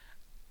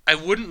 I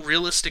wouldn't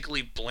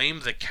realistically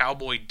blame the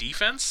Cowboy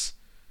defense,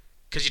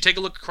 because you take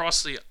a look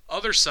across the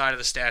other side of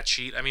the stat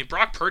sheet. I mean,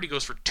 Brock Purdy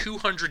goes for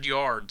 200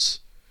 yards,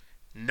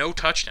 no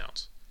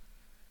touchdowns.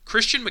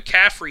 Christian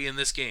McCaffrey in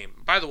this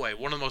game, by the way,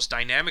 one of the most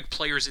dynamic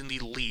players in the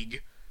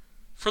league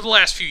for the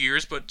last few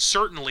years, but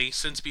certainly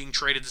since being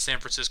traded to San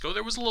Francisco,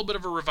 there was a little bit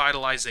of a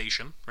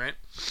revitalization, right?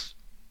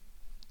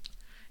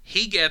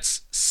 He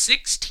gets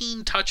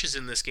 16 touches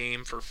in this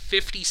game for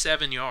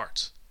 57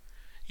 yards.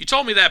 You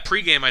told me that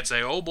pregame, I'd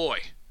say, oh boy,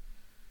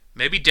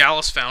 maybe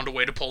Dallas found a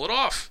way to pull it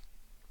off.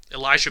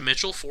 Elijah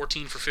Mitchell,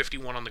 14 for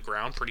 51 on the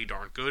ground, pretty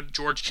darn good.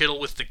 George Kittle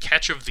with the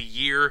catch of the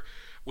year,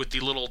 with the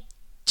little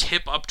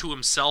tip up to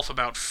himself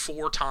about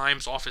 4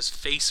 times off his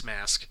face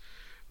mask,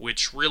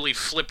 which really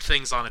flipped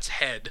things on its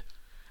head.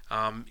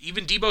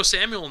 Even Deebo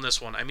Samuel in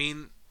this one, I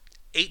mean,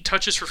 8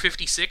 touches for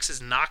 56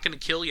 is not going to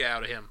kill you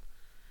out of him.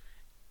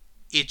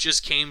 It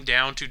just came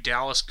down to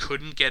Dallas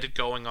couldn't get it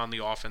going on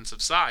the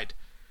offensive side.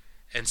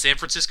 And San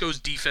Francisco's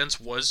defense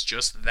was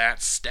just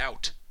that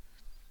stout.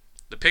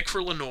 The pick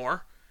for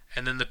Lenore,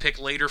 and then the pick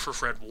later for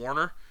Fred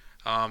Warner.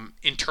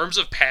 In terms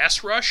of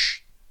pass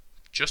rush,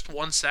 just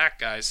 1 sack,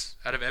 guys,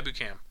 out of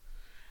Ebukam.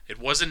 It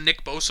wasn't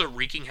Nick Bosa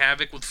wreaking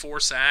havoc with 4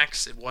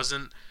 sacks. It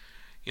wasn't,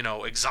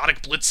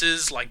 exotic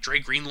blitzes like Dre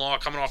Greenlaw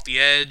coming off the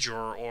edge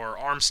or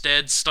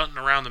Armstead stunting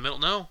around the middle.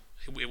 No,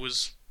 it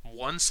was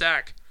 1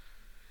 sack.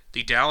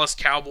 The Dallas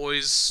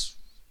Cowboys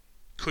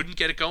couldn't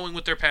get it going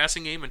with their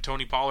passing game, and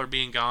Tony Pollard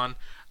being gone,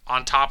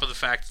 on top of the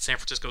fact that San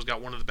Francisco's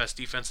got one of the best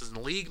defenses in the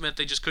league, meant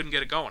they just couldn't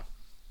get it going.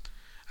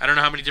 I don't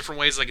know how many different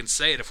ways I can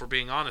say it if we're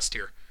being honest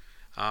here.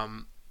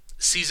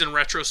 Season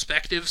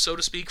retrospective, so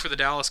to speak, for the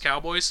Dallas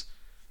Cowboys,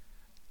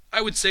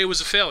 I would say it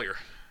was a failure.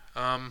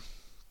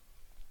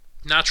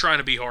 Not trying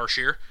to be harsh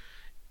here.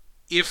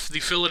 If the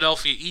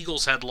Philadelphia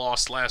Eagles had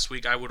lost last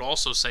week, I would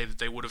also say that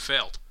they would have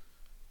failed.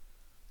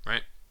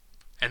 Right?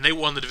 And they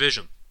won the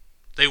division.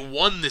 They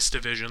won this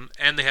division,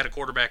 and they had a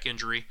quarterback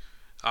injury,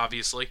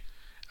 obviously.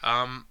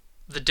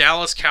 The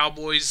Dallas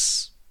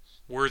Cowboys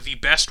were the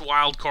best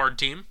wild card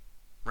team,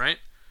 right?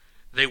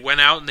 They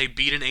went out and they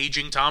beat an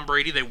aging Tom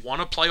Brady. They won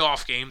a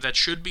playoff game. That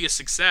should be a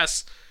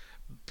success,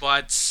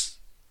 but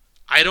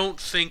I don't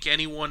think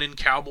anyone in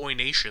Cowboy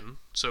Nation,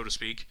 so to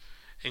speak,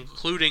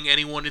 including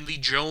anyone in the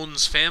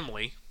Jones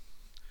family,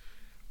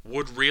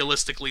 would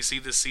realistically see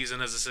this season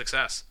as a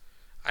success.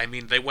 I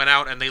mean, they went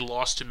out and they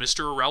lost to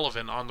Mr.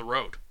 Irrelevant on the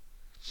road.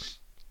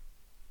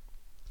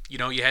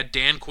 You had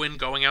Dan Quinn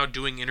going out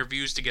doing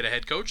interviews to get a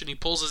head coach, and he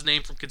pulls his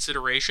name from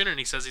consideration, and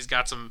he says he's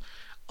got some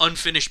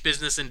unfinished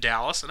business in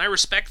Dallas, and I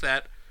respect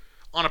that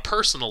on a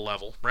personal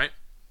level, right?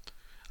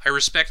 I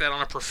respect that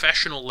on a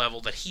professional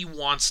level, that he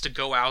wants to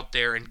go out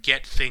there and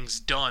get things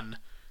done.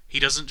 He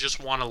doesn't just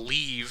want to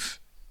leave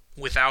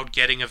without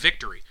getting a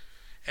victory.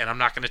 And I'm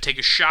not going to take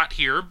a shot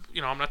here.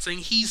 I'm not saying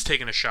he's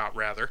taking a shot,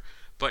 rather,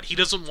 but he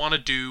doesn't want to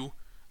do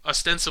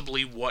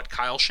ostensibly what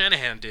Kyle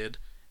Shanahan did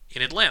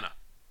in Atlanta,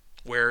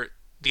 where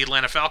the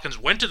Atlanta Falcons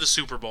went to the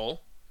Super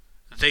Bowl,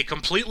 they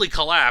completely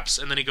collapse,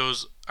 and then he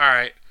goes, all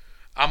right,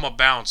 I'm a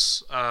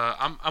bounce.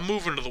 I'm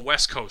moving to the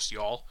West Coast,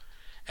 y'all.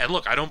 And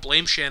look, I don't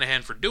blame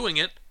Shanahan for doing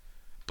it,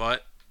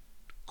 but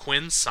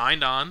Quinn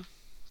signed on,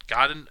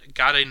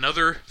 got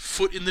another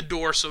foot in the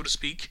door, so to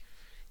speak,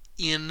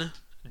 in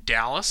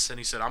Dallas, and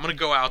he said, I'm going to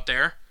go out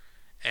there,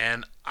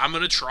 and I'm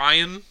going to try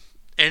and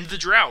end the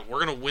drought.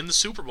 We're going to win the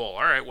Super Bowl.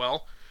 All right,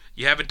 well,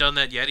 you haven't done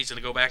that yet. He's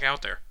going to go back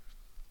out there.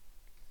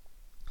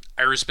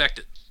 I respect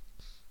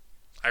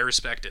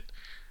it.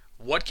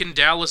 What can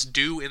Dallas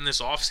do in this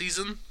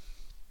offseason?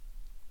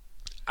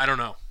 I don't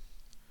know.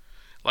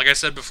 Like I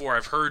said before,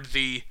 I've heard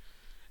the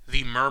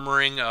the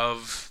murmuring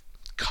of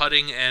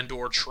cutting and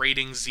or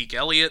trading Zeke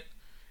Elliott,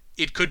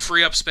 it could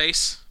free up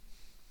space.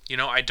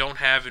 I don't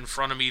have in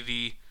front of me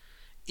the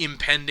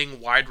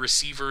impending wide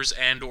receivers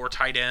and or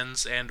tight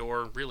ends and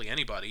or really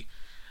anybody.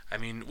 I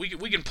mean,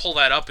 we can pull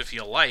that up if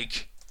you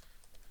like,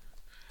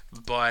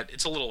 but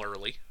it's a little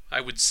early, I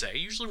would say.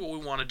 Usually what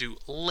we want to do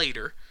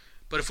later.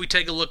 But if we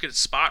take a look at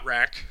Spot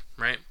Rack,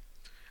 right,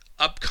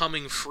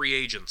 upcoming free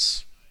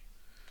agents,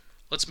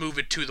 let's move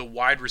it to the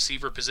wide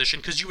receiver position,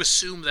 because you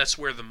assume that's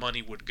where the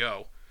money would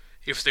go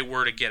if they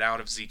were to get out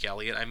of Zeke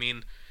Elliott. I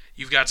mean,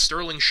 you've got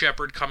Sterling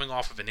Shepard coming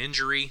off of an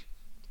injury,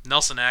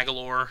 Nelson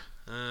Aguilar,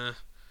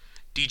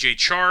 DJ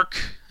Chark,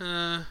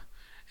 an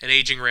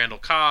aging Randall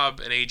Cobb,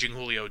 an aging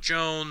Julio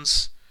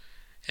Jones,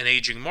 an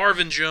aging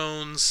Marvin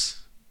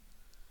Jones,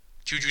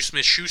 Juju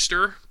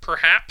Smith-Schuster,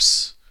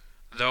 perhaps,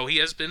 though he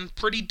has been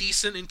pretty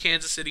decent in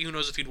Kansas City. Who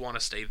knows if he'd want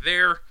to stay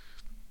there.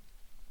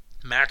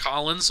 Mac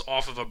Hollins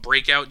off of a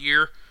breakout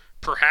year,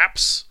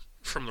 perhaps,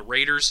 from the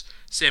Raiders.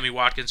 Sammy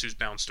Watkins, who's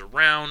bounced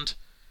around.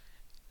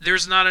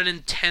 There's not an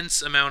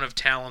intense amount of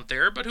talent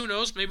there, but who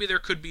knows? Maybe there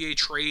could be a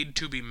trade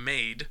to be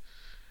made.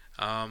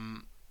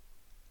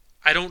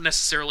 I don't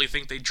necessarily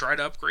think they'd try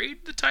to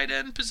upgrade the tight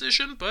end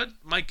position, but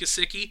Mike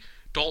Gesicki,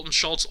 Dalton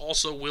Schultz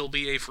also will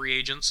be a free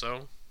agent,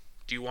 so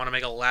do you want to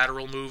make a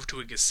lateral move to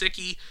a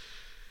Gesicki?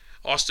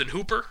 Austin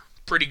Hooper,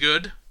 pretty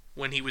good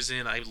when he was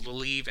in, I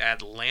believe,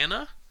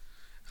 Atlanta.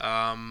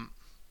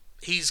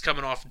 He's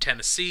coming off of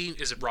Tennessee.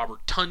 Is it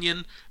Robert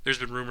Tonyan? There's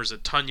been rumors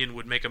that Tonyan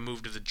would make a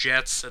move to the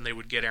Jets and they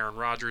would get Aaron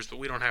Rodgers, but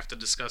we don't have to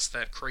discuss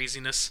that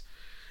craziness.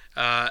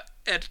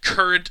 At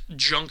current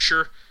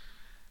juncture,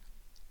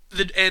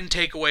 the end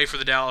takeaway for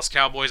the Dallas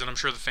Cowboys, and I'm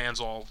sure the fans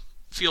all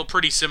feel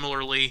pretty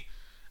similarly.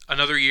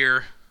 Another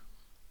year,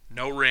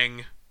 no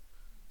ring,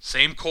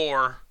 same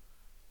core.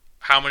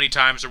 How many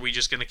times are we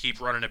just going to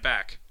keep running it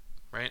back,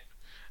 right?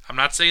 I'm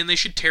not saying they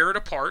should tear it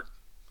apart,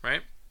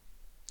 right?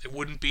 It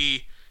wouldn't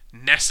be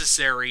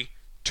necessary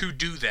to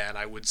do that,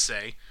 I would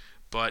say.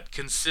 But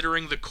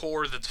considering the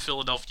core that the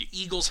Philadelphia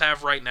Eagles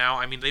have right now,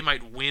 I mean, they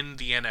might win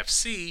the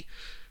NFC.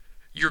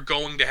 You're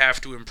going to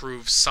have to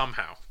improve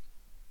somehow.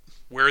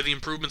 Where are the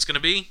improvements going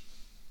to be?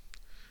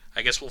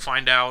 I guess we'll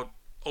find out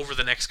over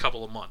the next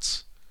couple of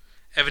months.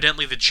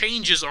 Evidently, the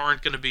changes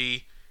aren't going to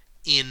be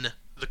in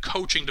the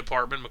coaching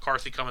department.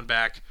 McCarthy coming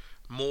back,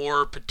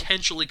 Moore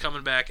potentially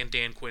coming back, and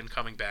Dan Quinn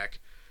coming back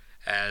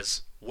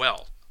as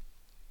well.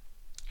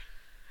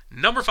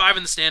 Number 5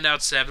 in the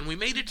standout 7. We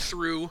made it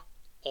through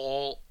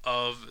all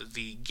of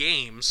the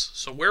games.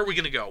 So where are we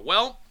going to go?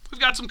 Well,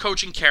 we've got some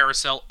coaching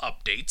carousel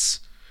updates.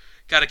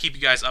 Got to keep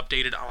you guys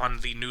updated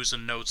on the news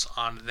and notes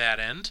on that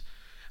end.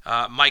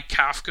 Mike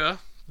Kafka,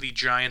 the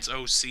Giants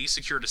OC,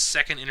 secured a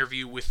second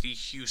interview with the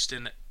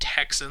Houston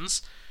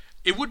Texans.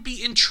 It would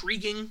be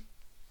intriguing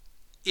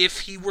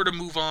if he were to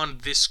move on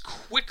this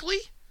quickly,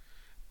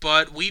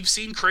 but we've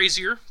seen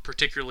crazier,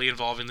 particularly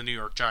involving the New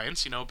York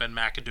Giants, Ben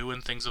McAdoo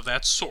and things of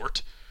that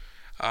sort.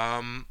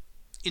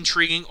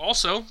 Intriguing.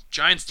 Also,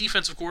 Giants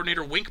defensive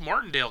coordinator Wink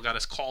Martindale got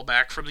his call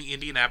back from the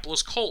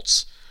Indianapolis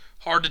Colts.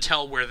 Hard to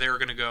tell where they're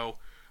going to go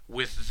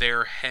with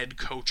their head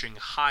coaching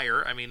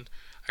hire. I mean,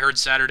 I heard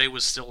Saturday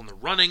was still in the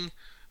running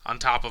on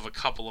top of a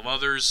couple of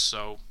others,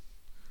 so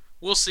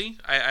we'll see.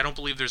 I don't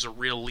believe there's a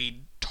real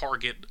lead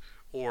target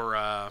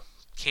or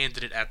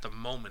candidate at the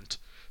moment.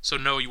 So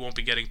no, you won't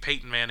be getting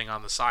Peyton Manning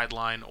on the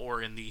sideline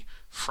or in the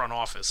front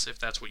office, if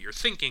that's what you're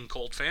thinking,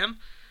 Colt fan.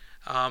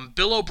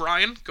 Bill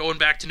O'Brien going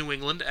back to New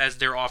England as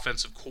their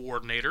offensive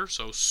coordinator,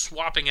 so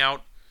swapping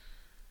out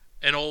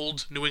an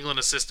old New England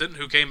assistant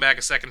who came back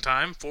a second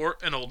time for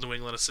an old New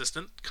England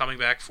assistant coming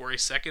back for a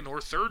second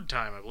or third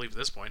time, I believe, at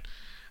this point.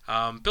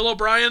 Bill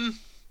O'Brien,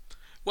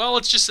 well,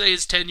 let's just say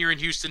his tenure in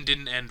Houston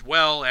didn't end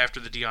well after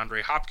the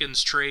DeAndre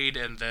Hopkins trade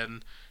and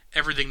then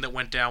everything that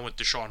went down with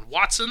Deshaun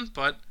Watson,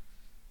 but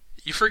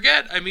you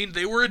forget, I mean,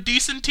 they were a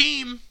decent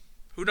team.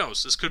 Who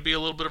knows? This could be a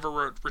little bit of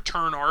a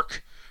return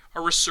arc,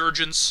 a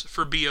resurgence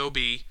for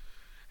B.O.B.,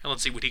 and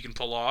let's see what he can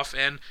pull off.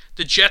 And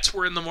the Jets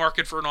were in the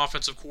market for an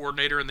offensive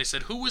coordinator, and they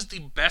said, who was the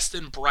best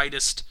and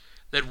brightest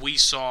that we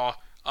saw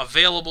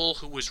available,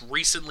 who was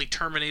recently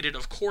terminated?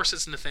 Of course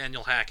it's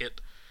Nathaniel Hackett.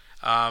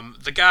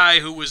 The guy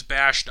who was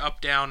bashed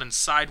up, down, and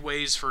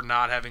sideways for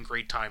not having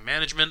great time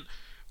management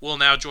will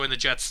now join the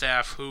Jets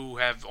staff, who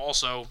have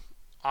also,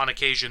 on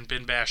occasion,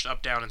 been bashed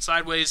up, down, and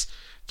sideways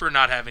for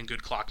not having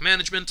good clock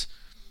management.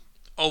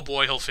 Oh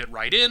boy, he'll fit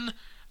right in.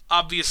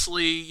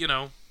 Obviously,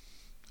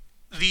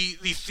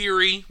 the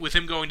theory with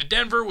him going to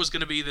Denver was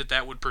going to be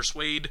that would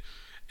persuade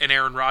an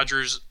Aaron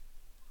Rodgers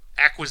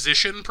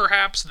acquisition,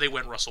 perhaps. They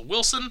went Russell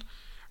Wilson.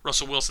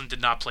 Russell Wilson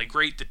did not play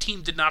great. The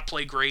team did not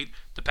play great.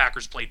 The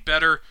Packers played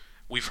better.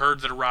 We've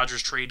heard that a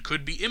Rodgers trade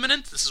could be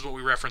imminent. This is what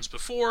we referenced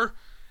before.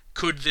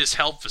 Could this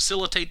help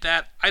facilitate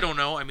that? I don't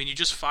know. I mean, you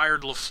just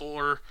fired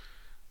LaFleur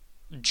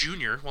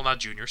Jr. Well, not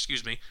Jr.,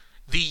 excuse me.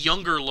 The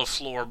younger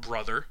LaFleur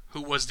brother,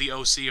 who was the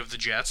OC of the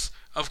Jets.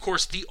 Of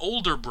course, the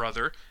older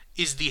brother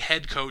is the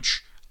head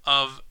coach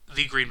of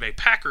the Green Bay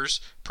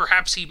Packers.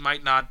 Perhaps he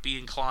might not be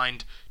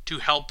inclined to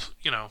help,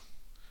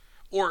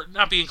 or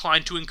not be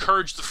inclined to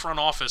encourage the front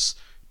office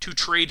to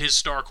trade his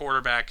star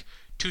quarterback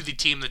to the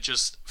team that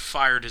just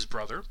fired his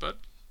brother. But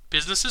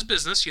business is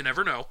business. You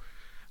never know.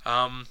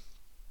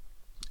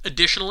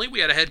 Additionally, we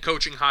had a head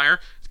coaching hire.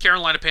 The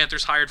Carolina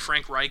Panthers hired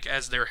Frank Reich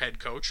as their head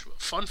coach.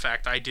 Fun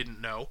fact I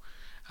didn't know.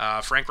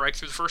 Frank Reich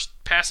threw the first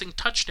passing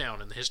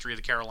touchdown in the history of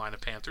the Carolina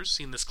Panthers.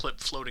 Seen this clip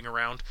floating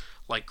around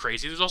like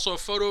crazy. There's also a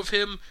photo of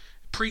him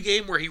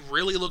pregame where he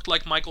really looked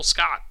like Michael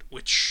Scott,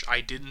 which I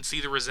didn't see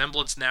the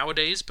resemblance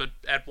nowadays, but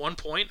at one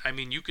point, I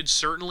mean, you could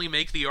certainly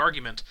make the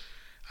argument.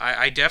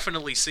 I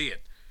definitely see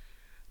it.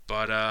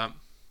 But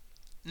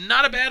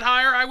not a bad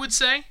hire, I would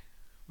say.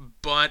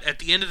 But at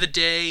the end of the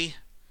day,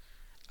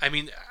 I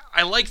mean,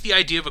 I like the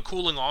idea of a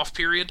cooling off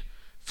period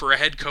for a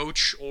head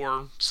coach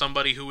or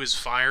somebody who is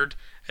fired,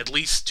 at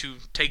least to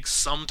take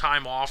some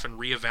time off and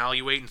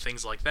reevaluate and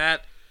things like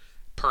that.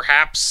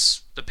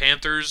 Perhaps the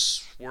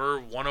Panthers were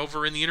won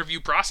over in the interview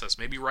process.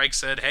 Maybe Reich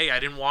said, hey, I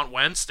didn't want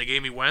Wentz, they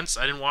gave me Wentz.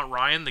 I didn't want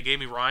Ryan, they gave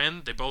me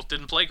Ryan. They both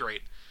didn't play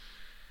great.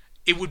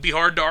 It would be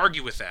hard to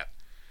argue with that.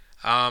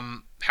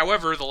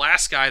 However, the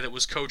last guy that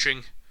was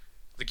coaching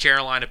the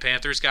Carolina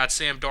Panthers got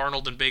Sam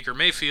Darnold and Baker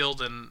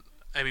Mayfield, and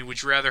I mean,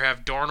 would you rather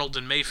have Darnold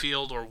and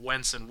Mayfield or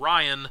Wentz and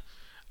Ryan?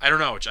 I don't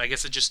know. I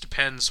guess it just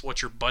depends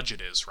what your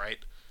budget is, right?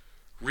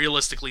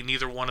 Realistically,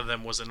 neither one of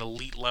them was an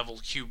elite-level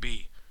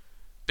QB.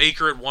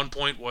 Baker at one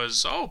point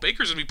was,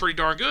 Baker's going to be pretty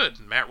darn good.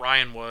 And Matt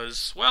Ryan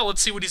was, well,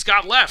 let's see what he's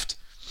got left.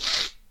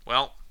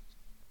 Well,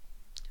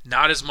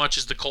 not as much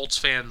as the Colts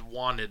fan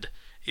wanted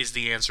is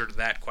the answer to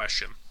that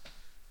question.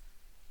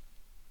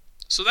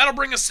 So that'll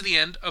bring us to the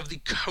end of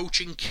the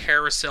coaching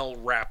carousel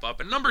wrap-up.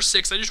 And number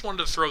 6, I just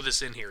wanted to throw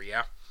this in here,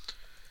 yeah?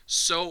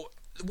 So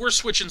we're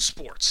switching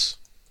sports.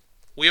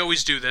 We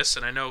always do this,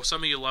 and I know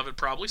some of you love it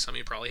probably, some of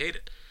you probably hate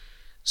it.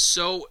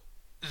 So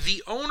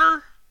the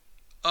owner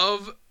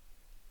of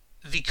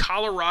the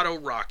Colorado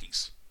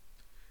Rockies,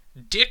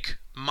 Dick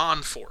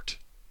Monfort,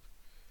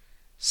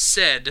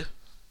 said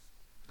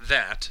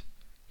that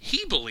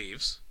he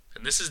believes,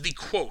 and this is the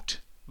quote,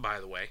 by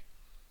the way,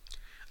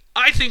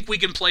 I think we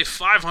can play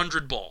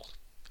 500 ball,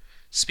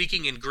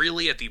 speaking in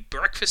Greeley at the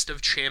Breakfast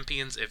of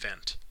Champions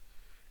event.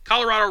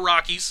 Colorado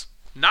Rockies,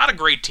 not a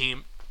great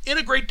team, in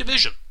a great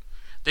division.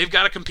 They've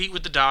got to compete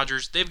with the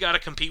Dodgers. They've got to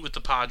compete with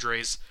the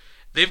Padres.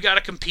 They've got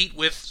to compete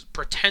with,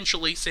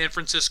 potentially, San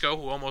Francisco,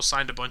 who almost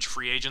signed a bunch of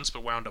free agents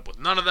but wound up with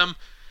none of them.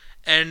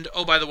 And,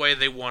 oh, by the way,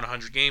 they won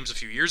 100 games a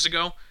few years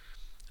ago.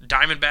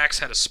 Diamondbacks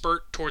had a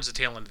spurt towards the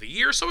tail end of the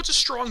year, so it's a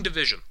strong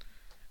division.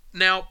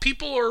 Now,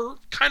 people are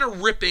kind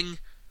of ripping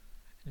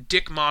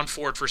Dick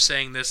Monfort for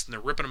saying this, and they're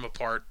ripping him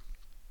apart,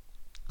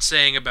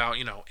 saying about,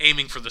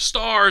 aiming for the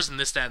stars and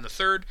this, that, and the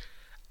third.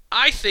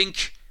 I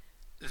think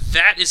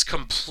that is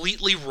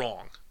completely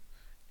wrong.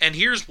 And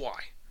here's why.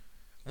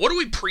 What do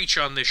we preach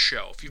on this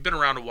show? If you've been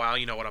around a while,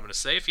 you know what I'm going to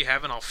say. If you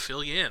haven't, I'll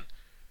fill you in.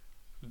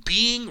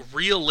 Being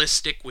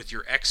realistic with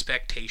your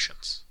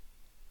expectations.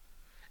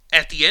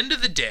 At the end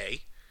of the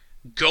day,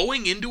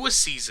 going into a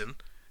season,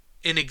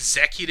 an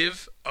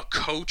executive, a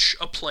coach,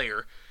 a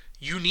player,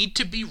 you need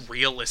to be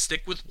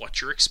realistic with what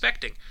you're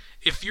expecting.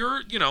 If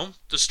you're,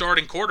 the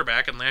starting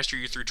quarterback, and last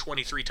year you threw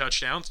 23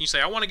 touchdowns, and you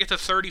say, I want to get to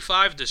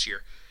 35 this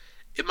year,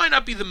 it might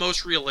not be the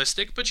most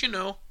realistic, but,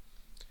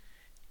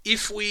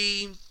 if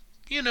we,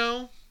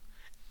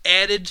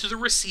 added to the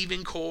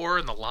receiving core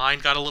and the line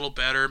got a little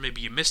better,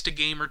 maybe you missed a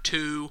game or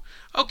two,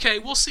 okay,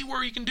 we'll see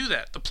where you can do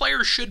that. The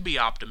players should be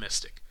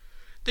optimistic.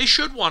 They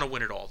should want to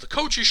win it all. The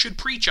coaches should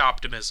preach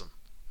optimism,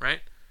 right?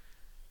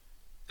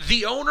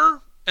 The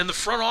owner and the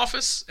front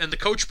office and the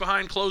coach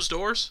behind closed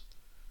doors,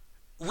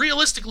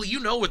 realistically, you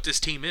know what this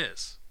team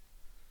is,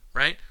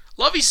 right?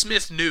 Lovie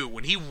Smith knew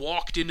when he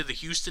walked into the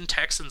Houston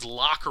Texans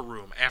locker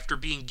room after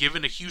being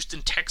given a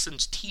Houston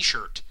Texans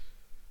t-shirt.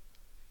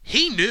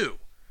 He knew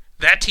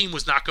that team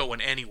was not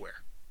going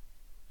anywhere.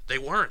 They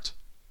weren't.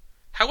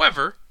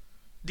 However,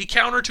 the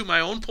counter to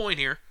my own point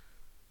here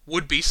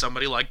would be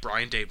somebody like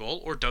Brian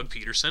Daboll or Doug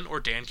Peterson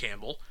or Dan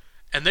Campbell,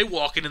 and they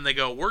walk in and they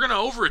go, we're going to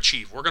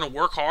overachieve. We're going to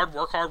work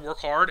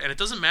hard, and it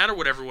doesn't matter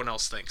what everyone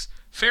else thinks.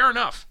 Fair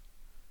enough.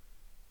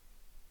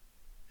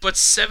 But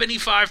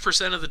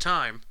 75% of the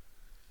time,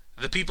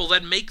 the people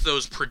that make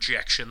those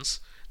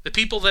projections, the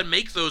people that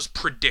make those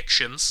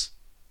predictions,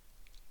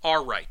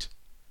 are right.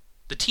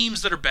 The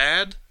teams that are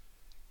bad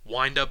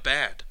wind up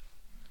bad.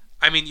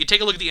 I mean, you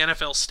take a look at the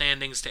NFL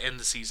standings to end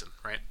the season,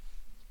 right?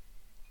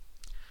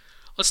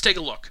 Let's take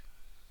a look.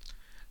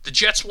 The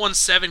Jets won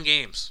 7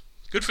 games.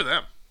 Good for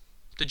them.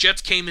 The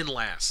Jets came in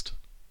last.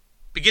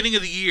 Beginning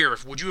of the year,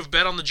 would you have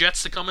bet on the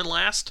Jets to come in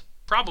last?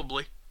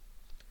 Probably.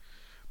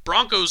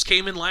 Broncos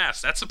came in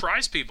last. That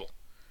surprised people.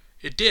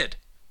 It did.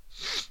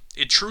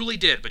 It truly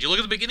did. But you look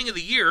at the beginning of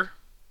the year,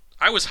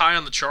 I was high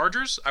on the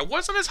Chargers. I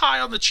wasn't as high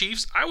on the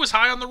Chiefs. I was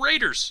high on the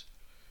Raiders.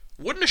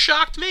 Wouldn't have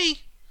shocked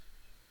me.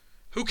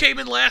 Who came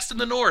in last in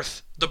the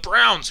North? The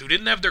Browns, who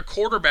didn't have their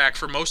quarterback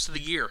for most of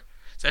the year.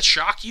 Does that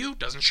shock you?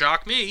 Doesn't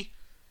shock me.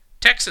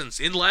 Texans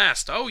in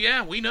last. Oh,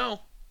 yeah, we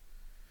know.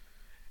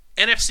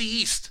 NFC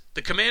East.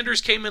 The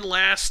Commanders came in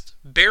last,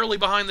 barely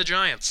behind the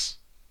Giants.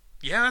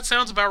 Yeah, that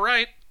sounds about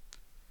right.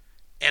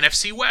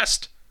 NFC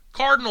West,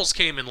 Cardinals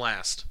came in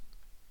last.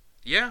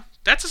 Yeah,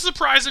 that's a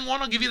surprising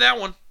one. I'll give you that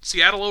one.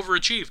 Seattle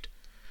overachieved.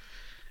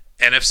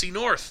 NFC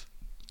North,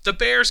 the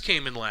Bears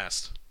came in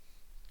last.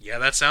 Yeah,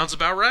 that sounds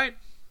about right.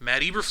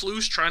 Matt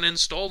Eberflus trying to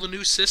install the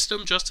new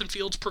system. Justin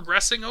Fields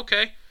progressing.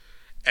 Okay.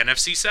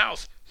 NFC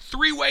South,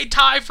 three-way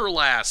tie for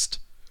last.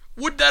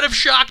 Would that have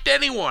shocked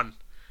anyone?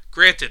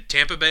 Granted,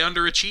 Tampa Bay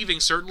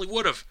underachieving certainly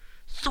would have.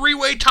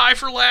 Three-way tie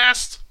for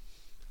last?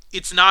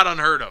 It's not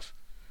unheard of,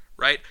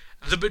 right?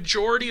 The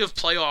majority of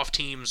playoff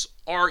teams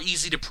are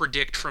easy to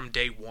predict from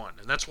day one,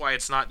 and that's why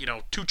it's not,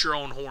 toot your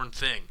own horn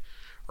thing,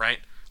 right?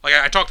 Like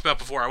I talked about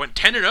before, I went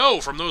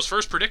 10-0 from those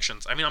first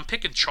predictions. I mean, I'm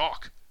picking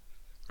chalk,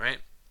 right?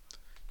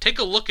 Take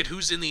a look at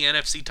who's in the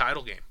NFC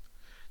title game.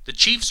 The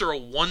Chiefs are a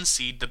 1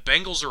 seed, the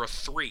Bengals are a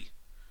 3.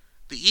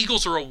 The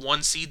Eagles are a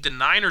 1 seed, the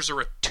Niners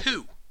are a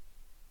 2.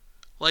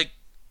 Like,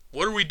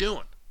 what are we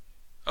doing?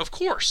 Of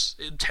course,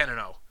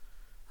 10-0,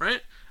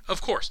 right?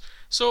 Of course.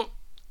 So,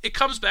 it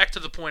comes back to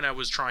the point I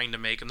was trying to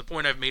make, and the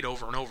point I've made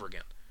over and over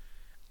again.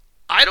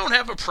 I don't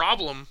have a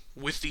problem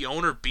with the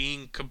owner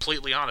being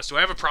completely honest. Do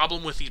I have a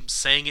problem with him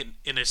saying it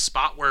in a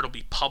spot where it'll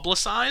be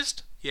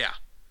publicized? Yeah,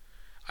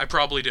 I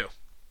probably do.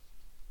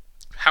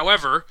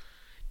 However,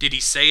 did he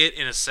say it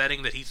in a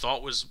setting that he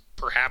thought was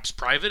perhaps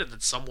private and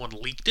that someone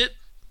leaked it?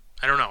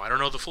 I don't know. I don't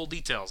know the full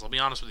details, I'll be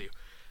honest with you.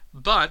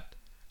 But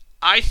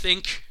I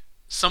think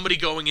somebody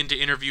going into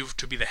interview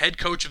to be the head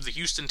coach of the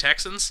Houston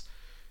Texans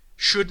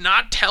should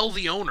not tell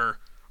the owner,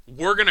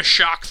 we're going to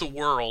shock the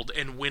world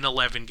and win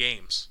 11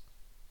 games.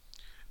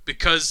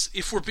 Because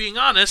if we're being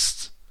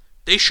honest,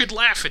 they should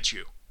laugh at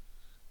you.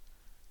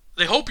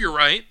 They hope you're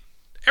right.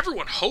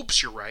 Everyone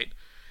hopes you're right.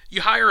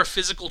 You hire a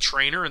physical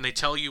trainer and they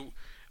tell you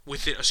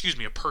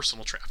a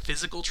personal trainer.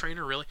 Physical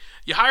trainer, really?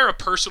 You hire a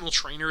personal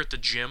trainer at the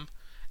gym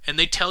and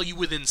they tell you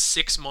within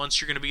 6 months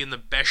you're going to be in the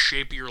best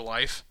shape of your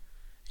life.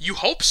 You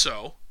hope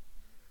so,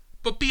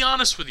 but be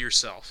honest with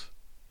yourself.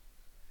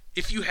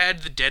 If you had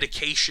the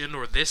dedication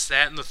or this,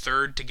 that, and the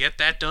third to get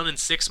that done in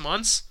 6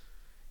 months,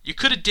 you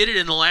could have did it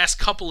in the last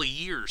couple of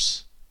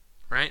years,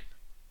 right?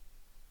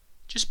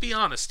 Just be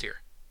honest here.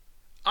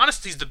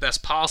 Honesty's the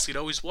best policy. It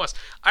always was.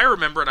 I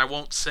remember, and I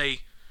won't say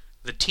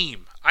the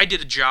team, I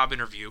did a job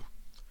interview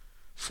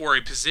for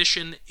a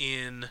position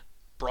in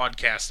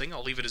broadcasting.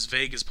 I'll leave it as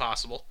vague as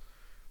possible.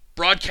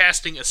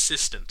 Broadcasting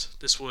assistant.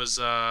 This was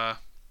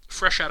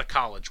fresh out of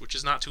college, which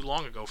is not too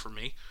long ago for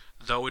me,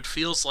 though it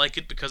feels like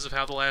it because of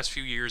how the last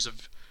few years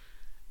have,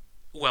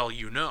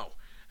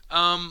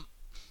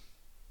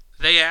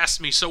 they asked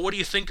me, so what do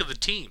you think of the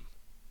team?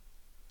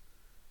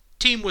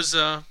 Team was,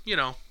 I'll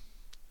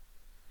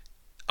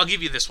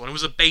give you this one. It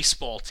was a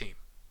baseball team,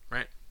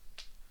 right?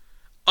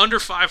 Under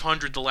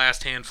 500 the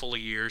last handful of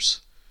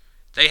years.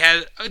 They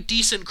had a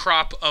decent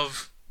crop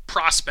of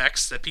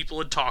prospects that people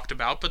had talked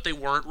about, but they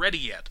weren't ready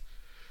yet.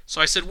 So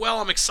I said, well,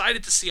 I'm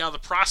excited to see how the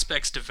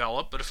prospects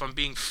develop, but if I'm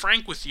being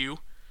frank with you,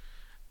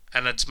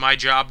 and it's my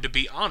job to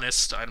be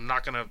honest, I'm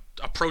not going to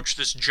approach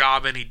this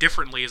job any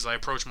differently as I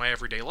approach my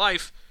everyday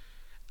life.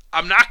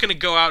 I'm not going to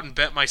go out and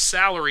bet my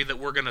salary that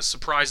we're going to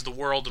surprise the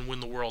world and win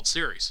the World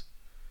Series.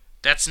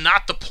 That's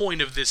not the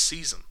point of this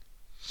season.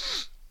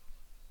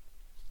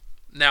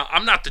 Now,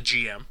 I'm not the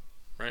GM,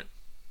 right?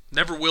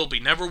 Never will be.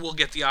 Never will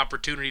get the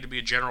opportunity to be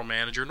a general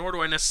manager, nor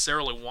do I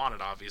necessarily want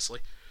it, obviously.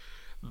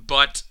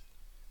 But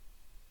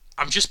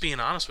I'm just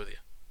being honest with you.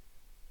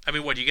 I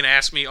mean, what, you going to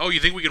ask me, you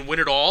think we can win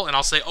it all? And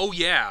I'll say, oh,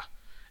 yeah.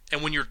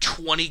 And when you're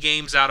 20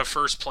 games out of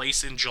first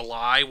place in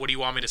July, what do you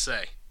want me to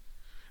say?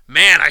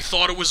 Man, I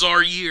thought it was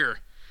our year.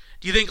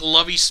 Do you think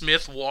Lovie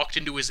Smith walked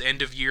into his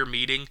end-of-year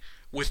meeting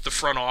with the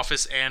front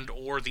office and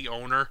or the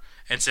owner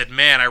and said,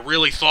 man, I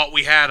really thought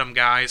we had them,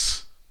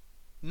 guys?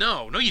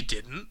 No, you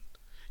didn't.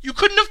 You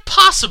couldn't have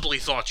possibly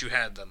thought you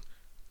had them.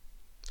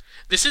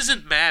 This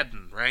isn't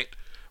Madden, right?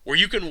 Where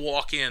you can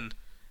walk in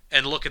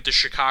and look at the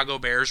Chicago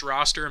Bears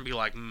roster and be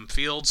like,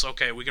 Fields,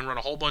 okay, we can run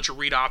a whole bunch of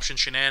read option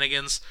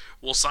shenanigans.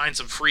 We'll sign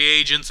some free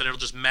agents and it'll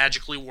just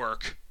magically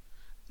work.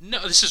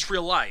 No, this is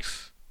real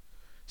life.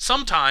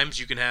 Sometimes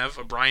you can have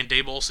a Brian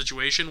Daboll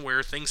situation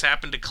where things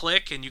happen to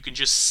click and you can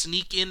just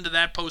sneak into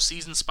that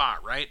postseason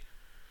spot, right?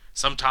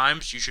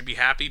 Sometimes you should be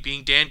happy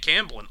being Dan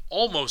Campbell and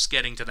almost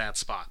getting to that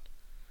spot.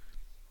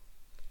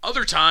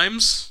 Other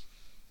times,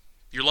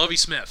 you're Lovie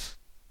Smith.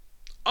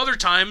 Other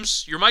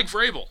times, you're Mike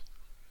Vrabel,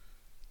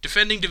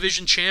 defending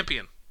division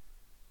champion.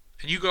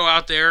 And you go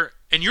out there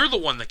and you're the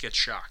one that gets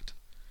shocked.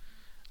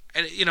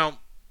 And,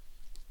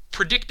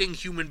 predicting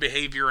human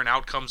behavior and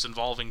outcomes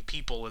involving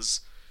people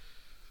is,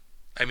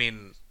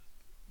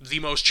 the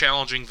most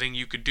challenging thing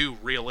you could do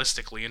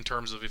realistically in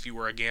terms of if you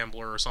were a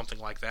gambler or something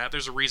like that.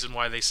 There's a reason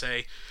why they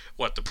say,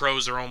 the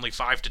pros are only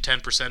 5 to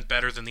 10%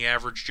 better than the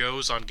average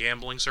Joes on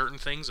gambling certain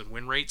things and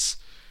win rates.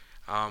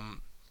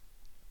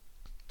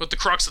 But the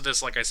crux of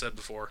this, like I said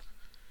before,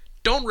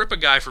 don't rip a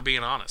guy for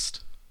being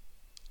honest.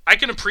 I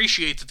can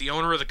appreciate that the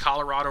owner of the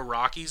Colorado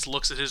Rockies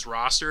looks at his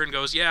roster and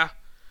goes, yeah,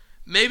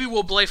 maybe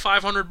we'll play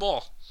 500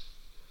 ball.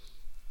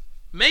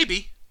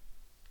 Maybe.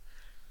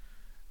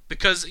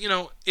 Because,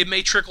 it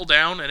may trickle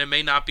down and it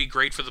may not be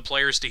great for the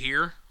players to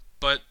hear,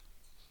 but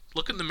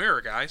look in the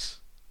mirror, guys.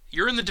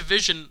 You're in the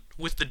division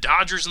with the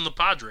Dodgers and the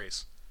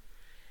Padres.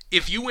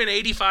 If you win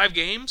 85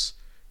 games,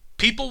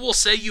 people will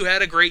say you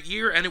had a great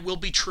year, and it will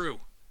be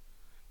true.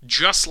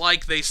 Just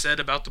like they said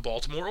about the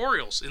Baltimore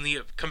Orioles in the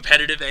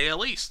competitive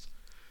AL East.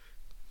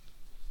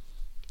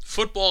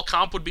 Football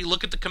comp would be,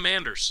 look at the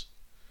Commanders.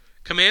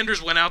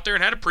 Commanders went out there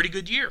and had a pretty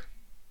good year.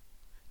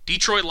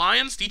 Detroit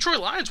Lions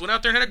went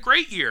out there and had a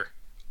great year.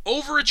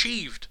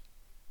 Overachieved.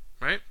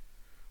 Right?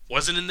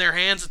 Wasn't in their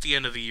hands at the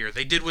end of the year.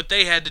 They did what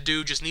they had to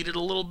do, just needed a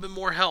little bit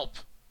more help.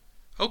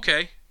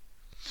 Okay.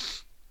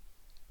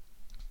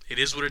 It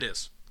is what it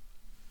is.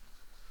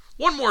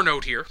 One more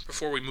note here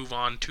before we move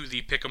on to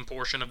the pick'em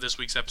portion of this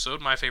week's episode.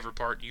 My favorite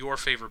part, your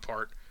favorite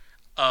part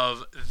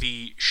of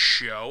the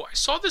show. I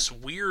saw this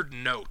weird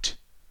note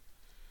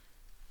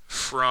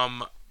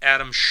from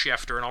Adam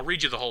Schefter, and I'll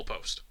read you the whole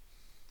post.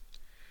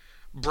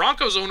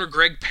 Broncos owner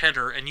Greg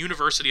Penner and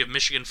University of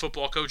Michigan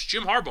football coach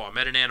Jim Harbaugh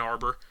met in Ann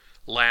Arbor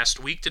last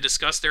week to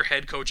discuss their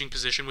head coaching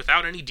position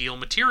without any deal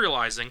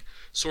materializing,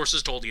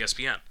 sources told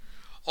ESPN.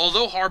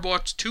 Although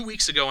Harbaugh 2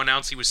 weeks ago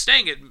announced he was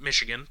staying at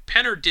Michigan,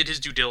 Penner did his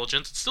due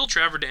diligence and still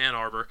traveled to Ann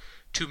Arbor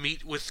to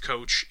meet with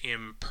coach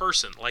in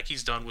person, like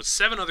he's done with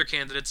 7 other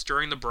candidates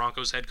during the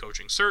Broncos head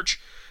coaching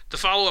search. The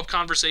follow-up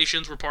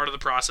conversations were part of the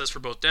process for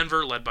both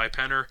Denver, led by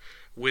Penner,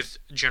 with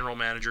general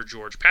manager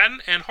George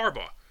Patton, and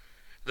Harbaugh.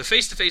 The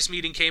face-to-face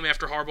meeting came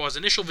after Harbaugh's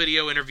initial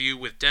video interview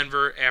with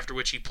Denver, after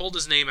which he pulled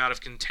his name out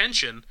of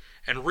contention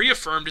and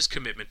reaffirmed his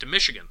commitment to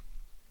Michigan.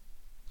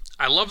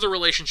 I love the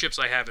relationships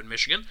I have in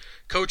Michigan.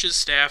 Coaches,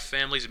 staff,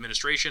 families,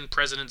 administration,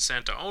 President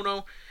Santa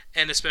Ono,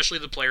 and especially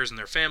the players and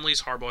their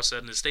families, Harbaugh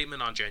said in his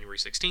statement on January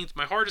 16th.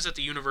 My heart is at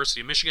the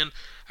University of Michigan.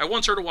 I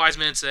once heard a wise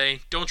man say,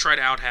 don't try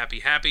to out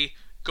happy,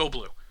 go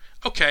blue.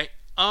 Okay,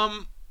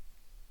 and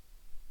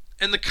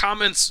the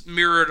comments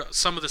mirrored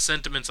some of the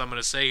sentiments I'm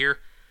going to say here.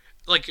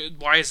 Like,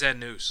 why is that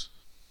news?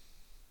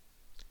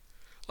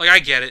 Like, I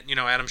get it.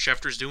 Adam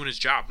Schefter's doing his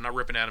job. I'm not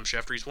ripping Adam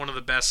Schefter. He's one of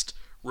the best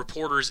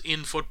reporters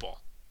in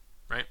football,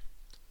 right?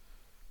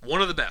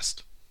 One of the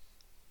best.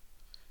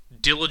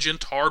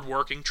 Diligent,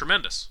 hardworking,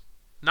 tremendous.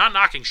 Not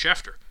knocking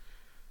Schefter.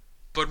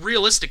 But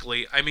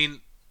realistically,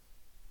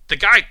 the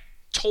guy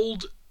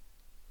told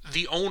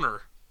the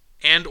owner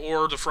and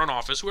or the front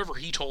office, whoever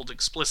he told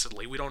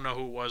explicitly, we don't know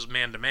who it was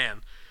man to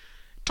man,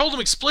 told him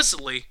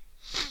explicitly,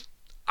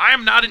 I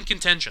am not in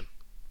contention.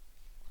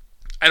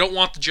 I don't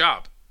want the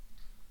job.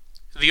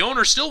 The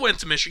owner still went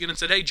to Michigan and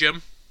said, hey,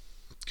 Jim,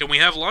 can we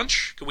have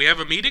lunch? Can we have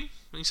a meeting?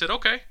 And he said,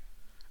 okay.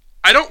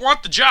 I don't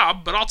want the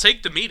job, but I'll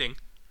take the meeting.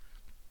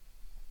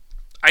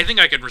 I think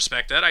I can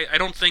respect that. I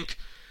don't think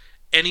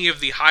any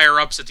of the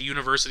higher-ups at the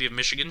University of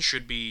Michigan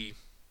should be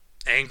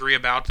angry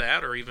about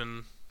that or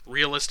even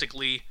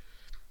realistically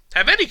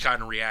have any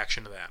kind of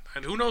reaction to that.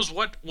 And who knows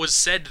what was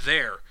said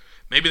there.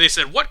 Maybe they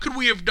said, what could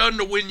we have done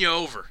to win you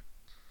over?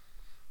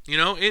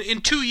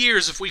 In 2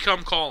 years if we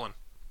come calling.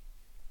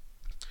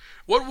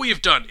 What would we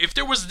have done? If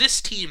there was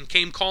this team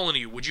came calling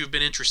you, would you have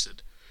been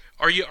interested?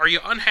 Are you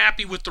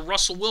unhappy with the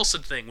Russell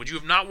Wilson thing? Would you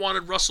have not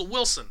wanted Russell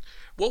Wilson?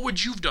 What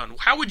would you have done?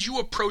 How would you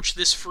approach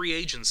this free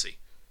agency?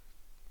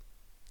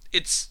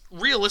 It's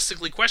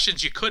realistically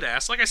questions you could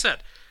ask. Like I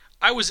said,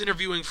 I was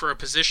interviewing for a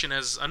position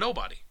as a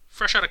nobody,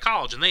 fresh out of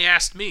college, and they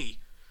asked me,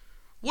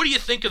 what do you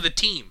think of the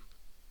team?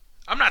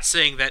 I'm not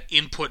saying that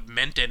input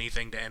meant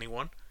anything to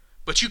anyone,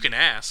 but you can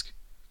ask.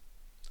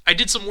 I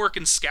did some work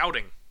in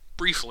scouting,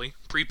 briefly,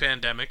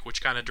 pre-pandemic,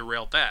 which kind of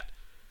derailed that.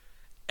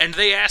 And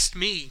they asked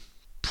me,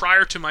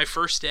 prior to my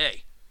first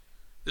day,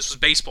 this was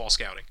baseball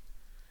scouting,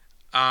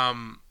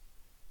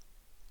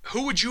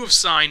 who would you have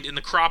signed in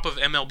the crop of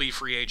MLB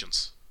free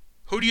agents?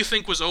 Who do you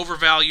think was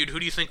overvalued? Who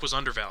do you think was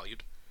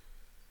undervalued?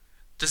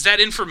 Does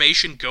that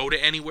information go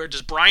to anywhere?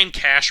 Does Brian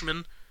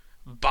Cashman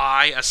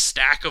buy a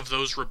stack of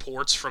those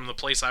reports from the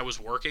place I was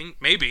working?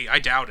 Maybe, I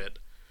doubt it.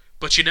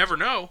 But you never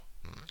know.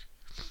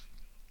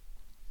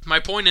 My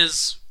point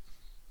is,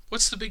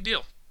 what's the big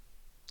deal?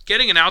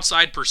 Getting an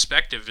outside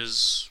perspective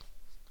is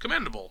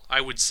commendable,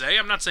 I would say.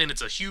 I'm not saying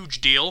it's a huge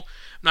deal.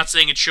 I'm not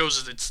saying it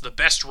shows that it's the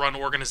best run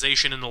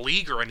organization in the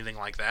league or anything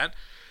like that.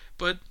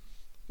 But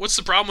what's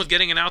the problem with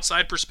getting an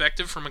outside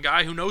perspective from a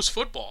guy who knows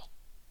football?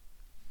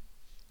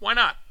 Why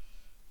not?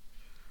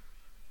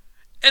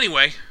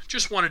 Anyway,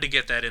 just wanted to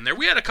get that in there.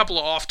 We had a couple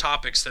of off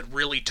topics that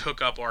really took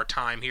up our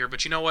time here,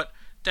 but you know what?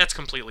 That's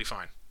completely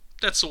fine.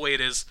 That's the way it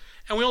is.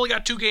 And we only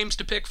got 2 games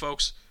to pick,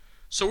 folks.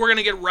 So we're going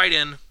to get right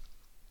in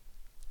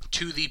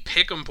to the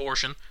pick'em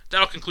portion.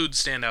 That'll conclude the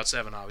Standout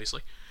 7,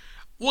 obviously.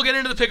 We'll get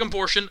into the pick'em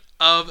portion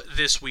of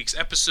this week's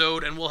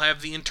episode, and we'll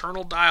have the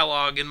internal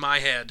dialogue in my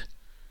head,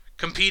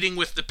 competing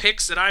with the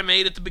picks that I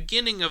made at the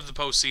beginning of the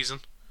postseason,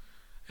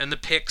 and the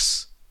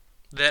picks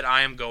that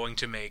I am going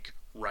to make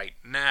right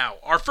now.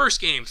 Our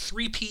first game,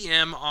 3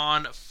 p.m.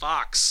 on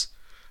Fox.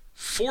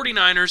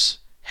 49ers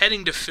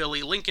heading to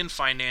Philly. Lincoln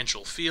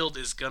Financial Field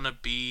is going to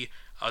be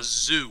a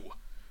zoo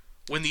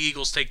when the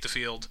Eagles take the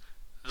field,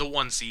 the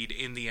 1 seed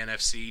in the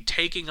NFC,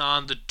 taking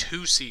on the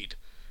 2 seed.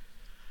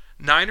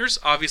 Niners,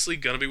 obviously,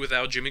 going to be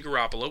without Jimmy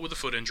Garoppolo with a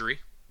foot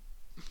injury.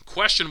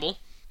 Questionable.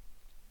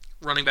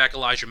 Running back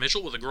Elijah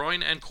Mitchell with a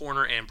groin, and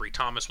corner Ambry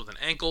Thomas with an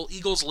ankle.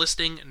 Eagles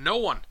listing no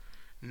one,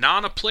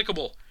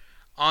 non-applicable,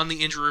 on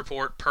the injury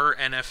report per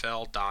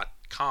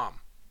NFL.com.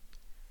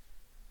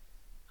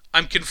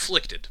 I'm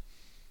conflicted,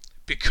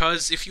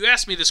 because if you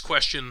ask me this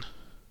question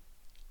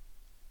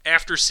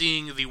after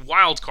seeing the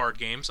wild card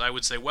games, I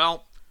would say,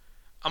 well,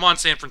 I'm on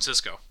San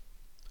Francisco.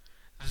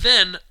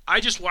 Then I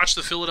just watched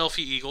the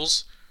Philadelphia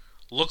Eagles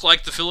look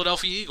like the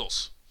Philadelphia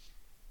Eagles,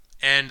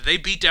 and they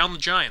beat down the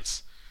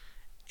Giants.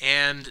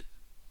 And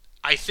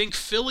I think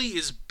Philly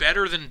is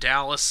better than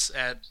Dallas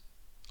at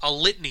a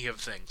litany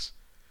of things.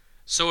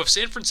 So if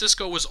San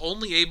Francisco was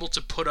only able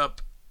to put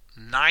up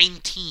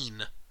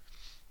 19,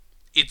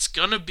 it's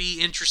going to be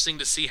interesting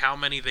to see how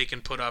many they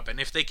can put up, and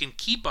if they can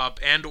keep up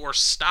and or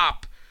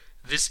stop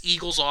this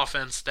Eagles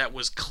offense that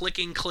was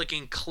clicking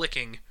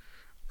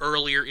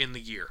earlier in the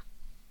year.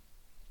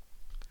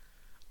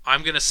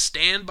 I'm going to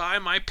stand by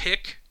my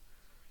pick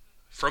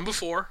from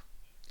before.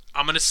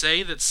 I'm going to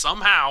say that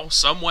somehow,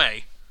 some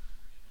way,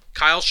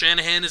 Kyle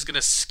Shanahan is going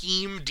to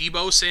scheme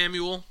Deebo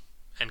Samuel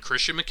and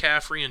Christian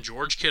McCaffrey and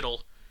George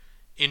Kittle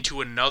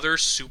into another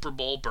Super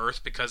Bowl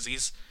berth because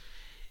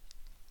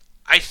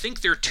I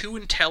think they're too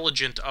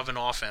intelligent of an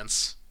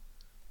offense,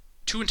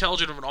 too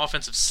intelligent of an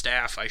offensive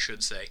staff, I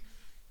should say,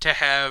 to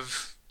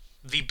have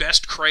the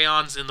best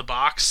crayons in the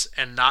box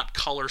and not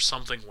color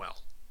something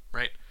well,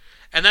 right?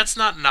 And that's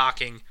not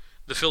knocking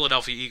the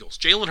Philadelphia Eagles.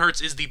 Jalen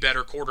Hurts is the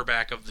better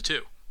quarterback of the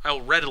two.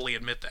 I'll readily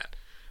admit that.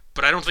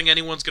 But I don't think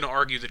anyone's going to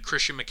argue that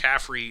Christian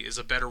McCaffrey is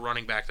a better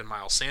running back than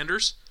Miles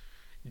Sanders.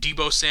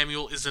 Deebo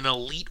Samuel is an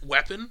elite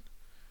weapon.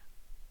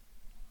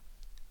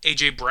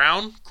 A.J.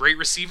 Brown, great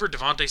receiver.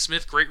 Devontae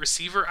Smith, great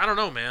receiver. I don't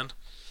know, man.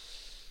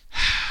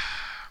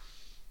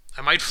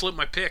 I might flip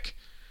my pick.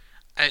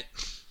 I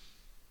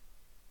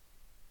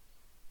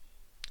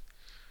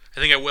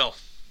think I will.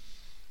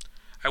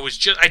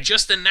 I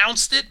just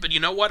announced it, but you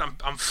know what?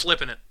 I'm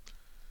flipping it.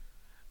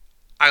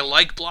 I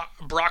like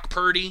Brock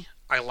Purdy.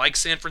 I like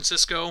San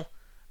Francisco.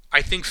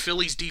 I think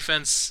Philly's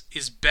defense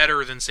is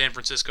better than San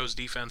Francisco's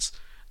defense.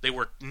 They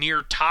were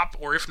near top,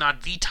 or if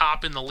not the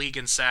top in the league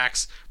in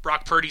sacks.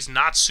 Brock Purdy's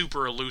not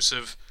super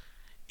elusive.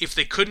 If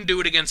they couldn't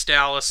do it against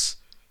Dallas,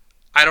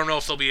 I don't know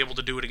if they'll be able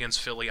to do it against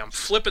Philly. I'm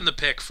flipping the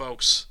pick,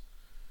 folks.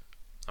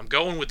 I'm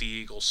going with the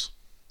Eagles.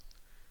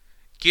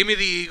 Give me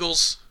the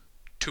Eagles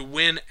to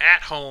win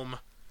at home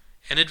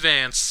and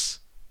advance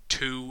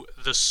to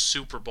the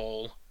Super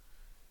Bowl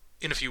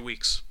in a few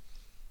weeks.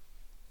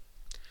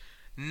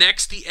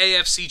 Next, the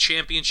AFC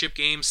Championship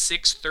game,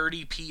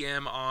 6:30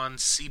 p.m. on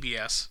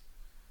CBS.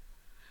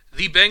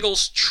 The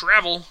Bengals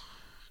travel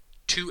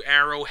to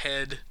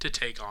Arrowhead to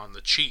take on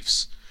the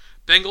Chiefs.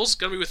 Bengals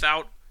going to be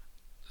without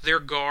their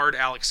guard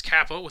Alex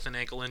Cappa with an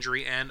ankle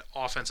injury and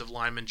offensive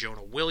lineman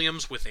Jonah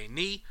Williams with a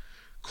knee.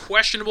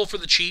 Questionable for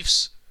the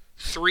Chiefs.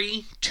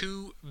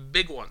 Two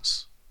big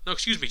ones. No,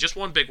 excuse me, just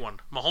one big one.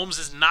 Mahomes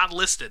is not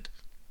listed.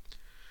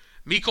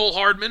 Mecole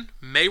Hardman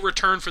may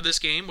return for this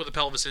game with a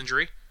pelvis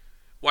injury.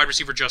 Wide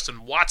receiver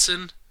Justin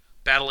Watson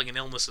battling an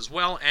illness as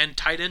well. And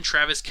tight end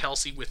Travis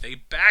Kelce with a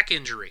back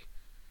injury.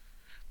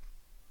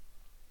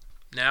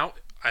 Now,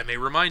 I may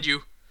remind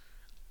you,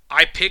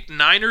 I picked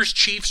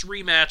Niners-Chiefs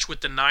rematch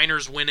with the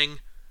Niners winning.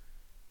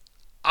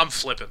 I'm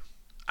flipping.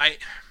 I'd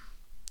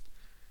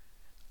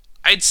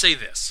say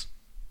this.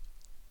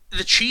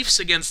 The Chiefs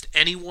against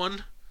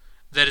anyone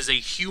that is a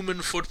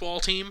human football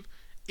team,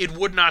 it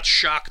would not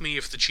shock me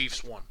if the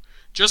Chiefs won.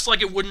 Just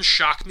like it wouldn't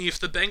shock me if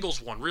the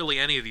Bengals won. Really,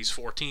 any of these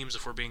four teams,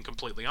 if we're being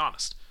completely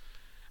honest.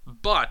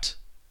 But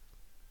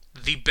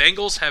the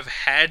Bengals have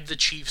had the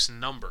Chiefs'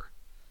 number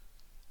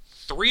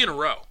 3 in a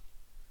row.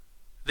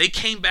 They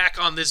came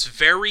back on this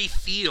very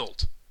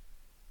field.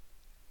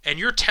 And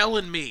you're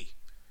telling me,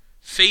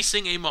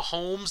 facing a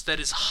Mahomes that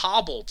is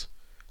hobbled,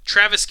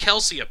 Travis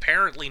Kelce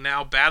apparently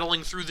now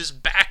battling through this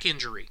back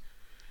injury.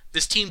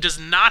 This team does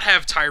not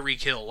have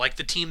Tyreek Hill like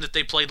the team that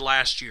they played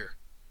last year.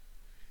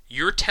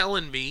 You're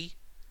telling me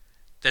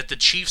that the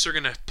Chiefs are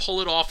going to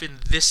pull it off in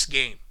this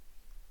game.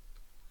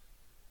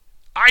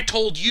 I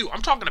told you,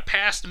 I'm talking to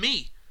past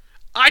me.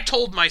 I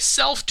told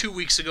myself 2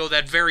 weeks ago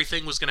that very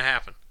thing was going to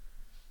happen.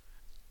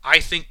 I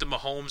think the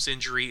Mahomes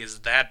injury is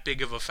that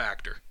big of a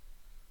factor.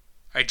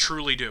 I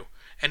truly do.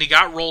 And he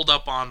got rolled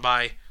up on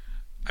by,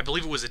 I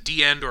believe it was a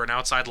D-end or an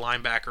outside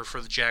linebacker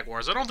for the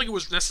Jaguars. I don't think it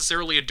was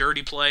necessarily a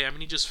dirty play. I mean,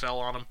 he just fell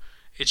on him.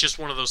 It's just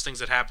one of those things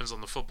that happens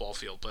on the football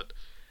field. But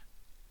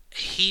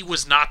he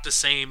was not the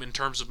same in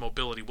terms of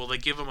mobility. Will they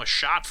give him a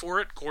shot for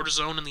it?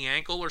 Cortisone in the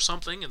ankle or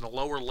something? In the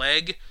lower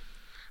leg?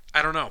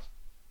 I don't know.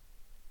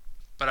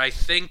 But I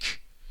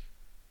think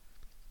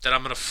that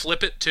I'm going to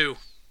flip it too.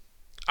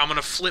 I'm going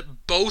to flip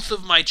both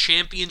of my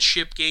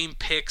championship game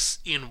picks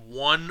in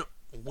 1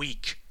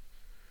 week.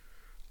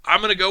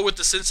 I'm going to go with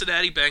the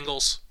Cincinnati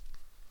Bengals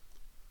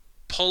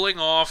pulling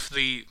off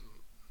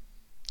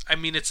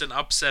it's an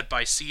upset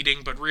by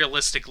seeding, but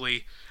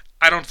realistically,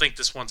 I don't think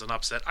this one's an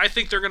upset. I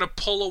think they're going to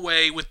pull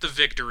away with the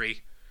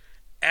victory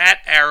at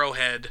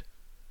Arrowhead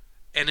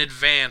and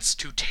advance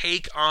to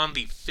take on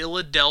the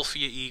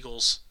Philadelphia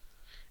Eagles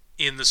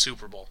in the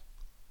Super Bowl.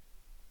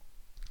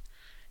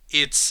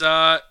 It's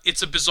a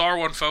bizarre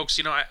one, folks.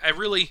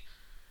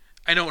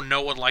 I know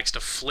no one likes to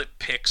flip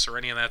picks or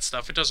any of that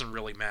stuff. It doesn't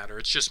really matter.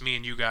 It's just me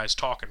and you guys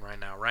talking right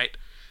now, right?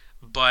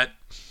 But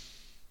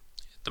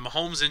the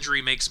Mahomes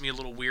injury makes me a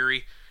little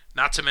weary.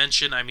 Not to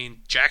mention,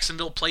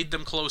 Jacksonville played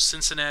them close.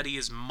 Cincinnati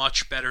is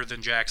much better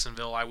than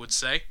Jacksonville, I would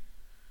say.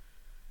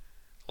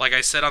 Like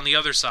I said on the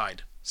other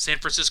side, San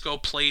Francisco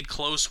played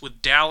close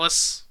with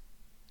Dallas.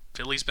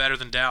 Philly's better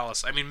than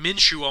Dallas.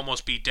 Minshew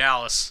almost beat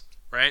Dallas,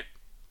 right?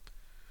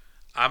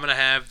 I'm going to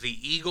have the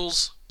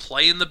Eagles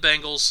playing the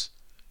Bengals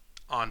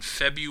on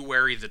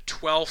February the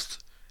 12th,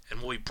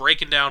 and we'll be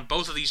breaking down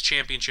both of these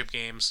championship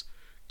games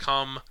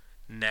come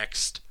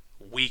next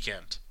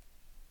weekend.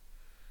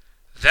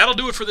 That'll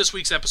do it for this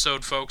week's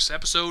episode, folks.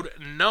 Episode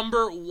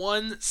number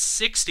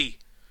 160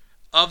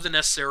 of the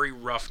Necessary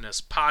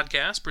Roughness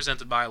podcast,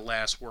 presented by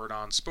Last Word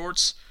on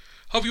Sports.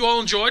 Hope you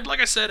all enjoyed. Like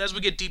I said, as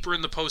we get deeper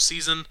in the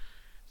postseason,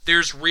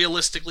 there's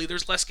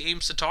less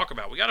games to talk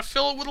about. We got to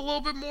fill it with a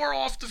little bit more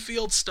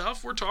off-the-field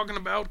stuff. We're talking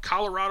about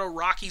Colorado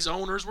Rockies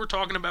owners. We're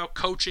talking about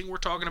coaching. We're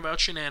talking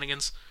about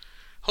shenanigans.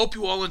 Hope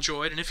you all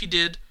enjoyed, and if you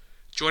did,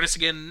 join us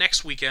again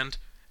next weekend.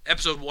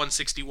 Episode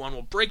 161.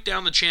 We'll break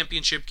down the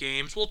championship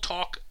games. We'll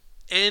talk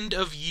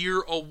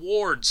end-of-year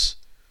awards.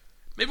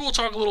 Maybe we'll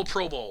talk a little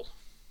Pro Bowl.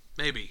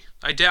 Maybe.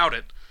 I doubt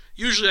it.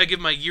 Usually I give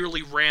my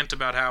yearly rant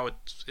about how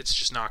it's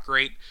just not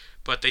great.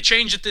 But they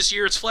changed it this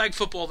year. It's flag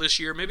football this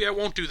year. Maybe I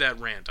won't do that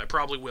rant. I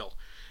probably will.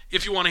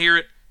 If you want to hear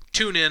it,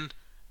 tune in.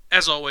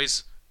 As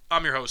always,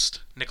 I'm your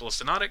host,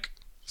 Nicholas Donatic,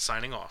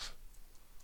 signing off.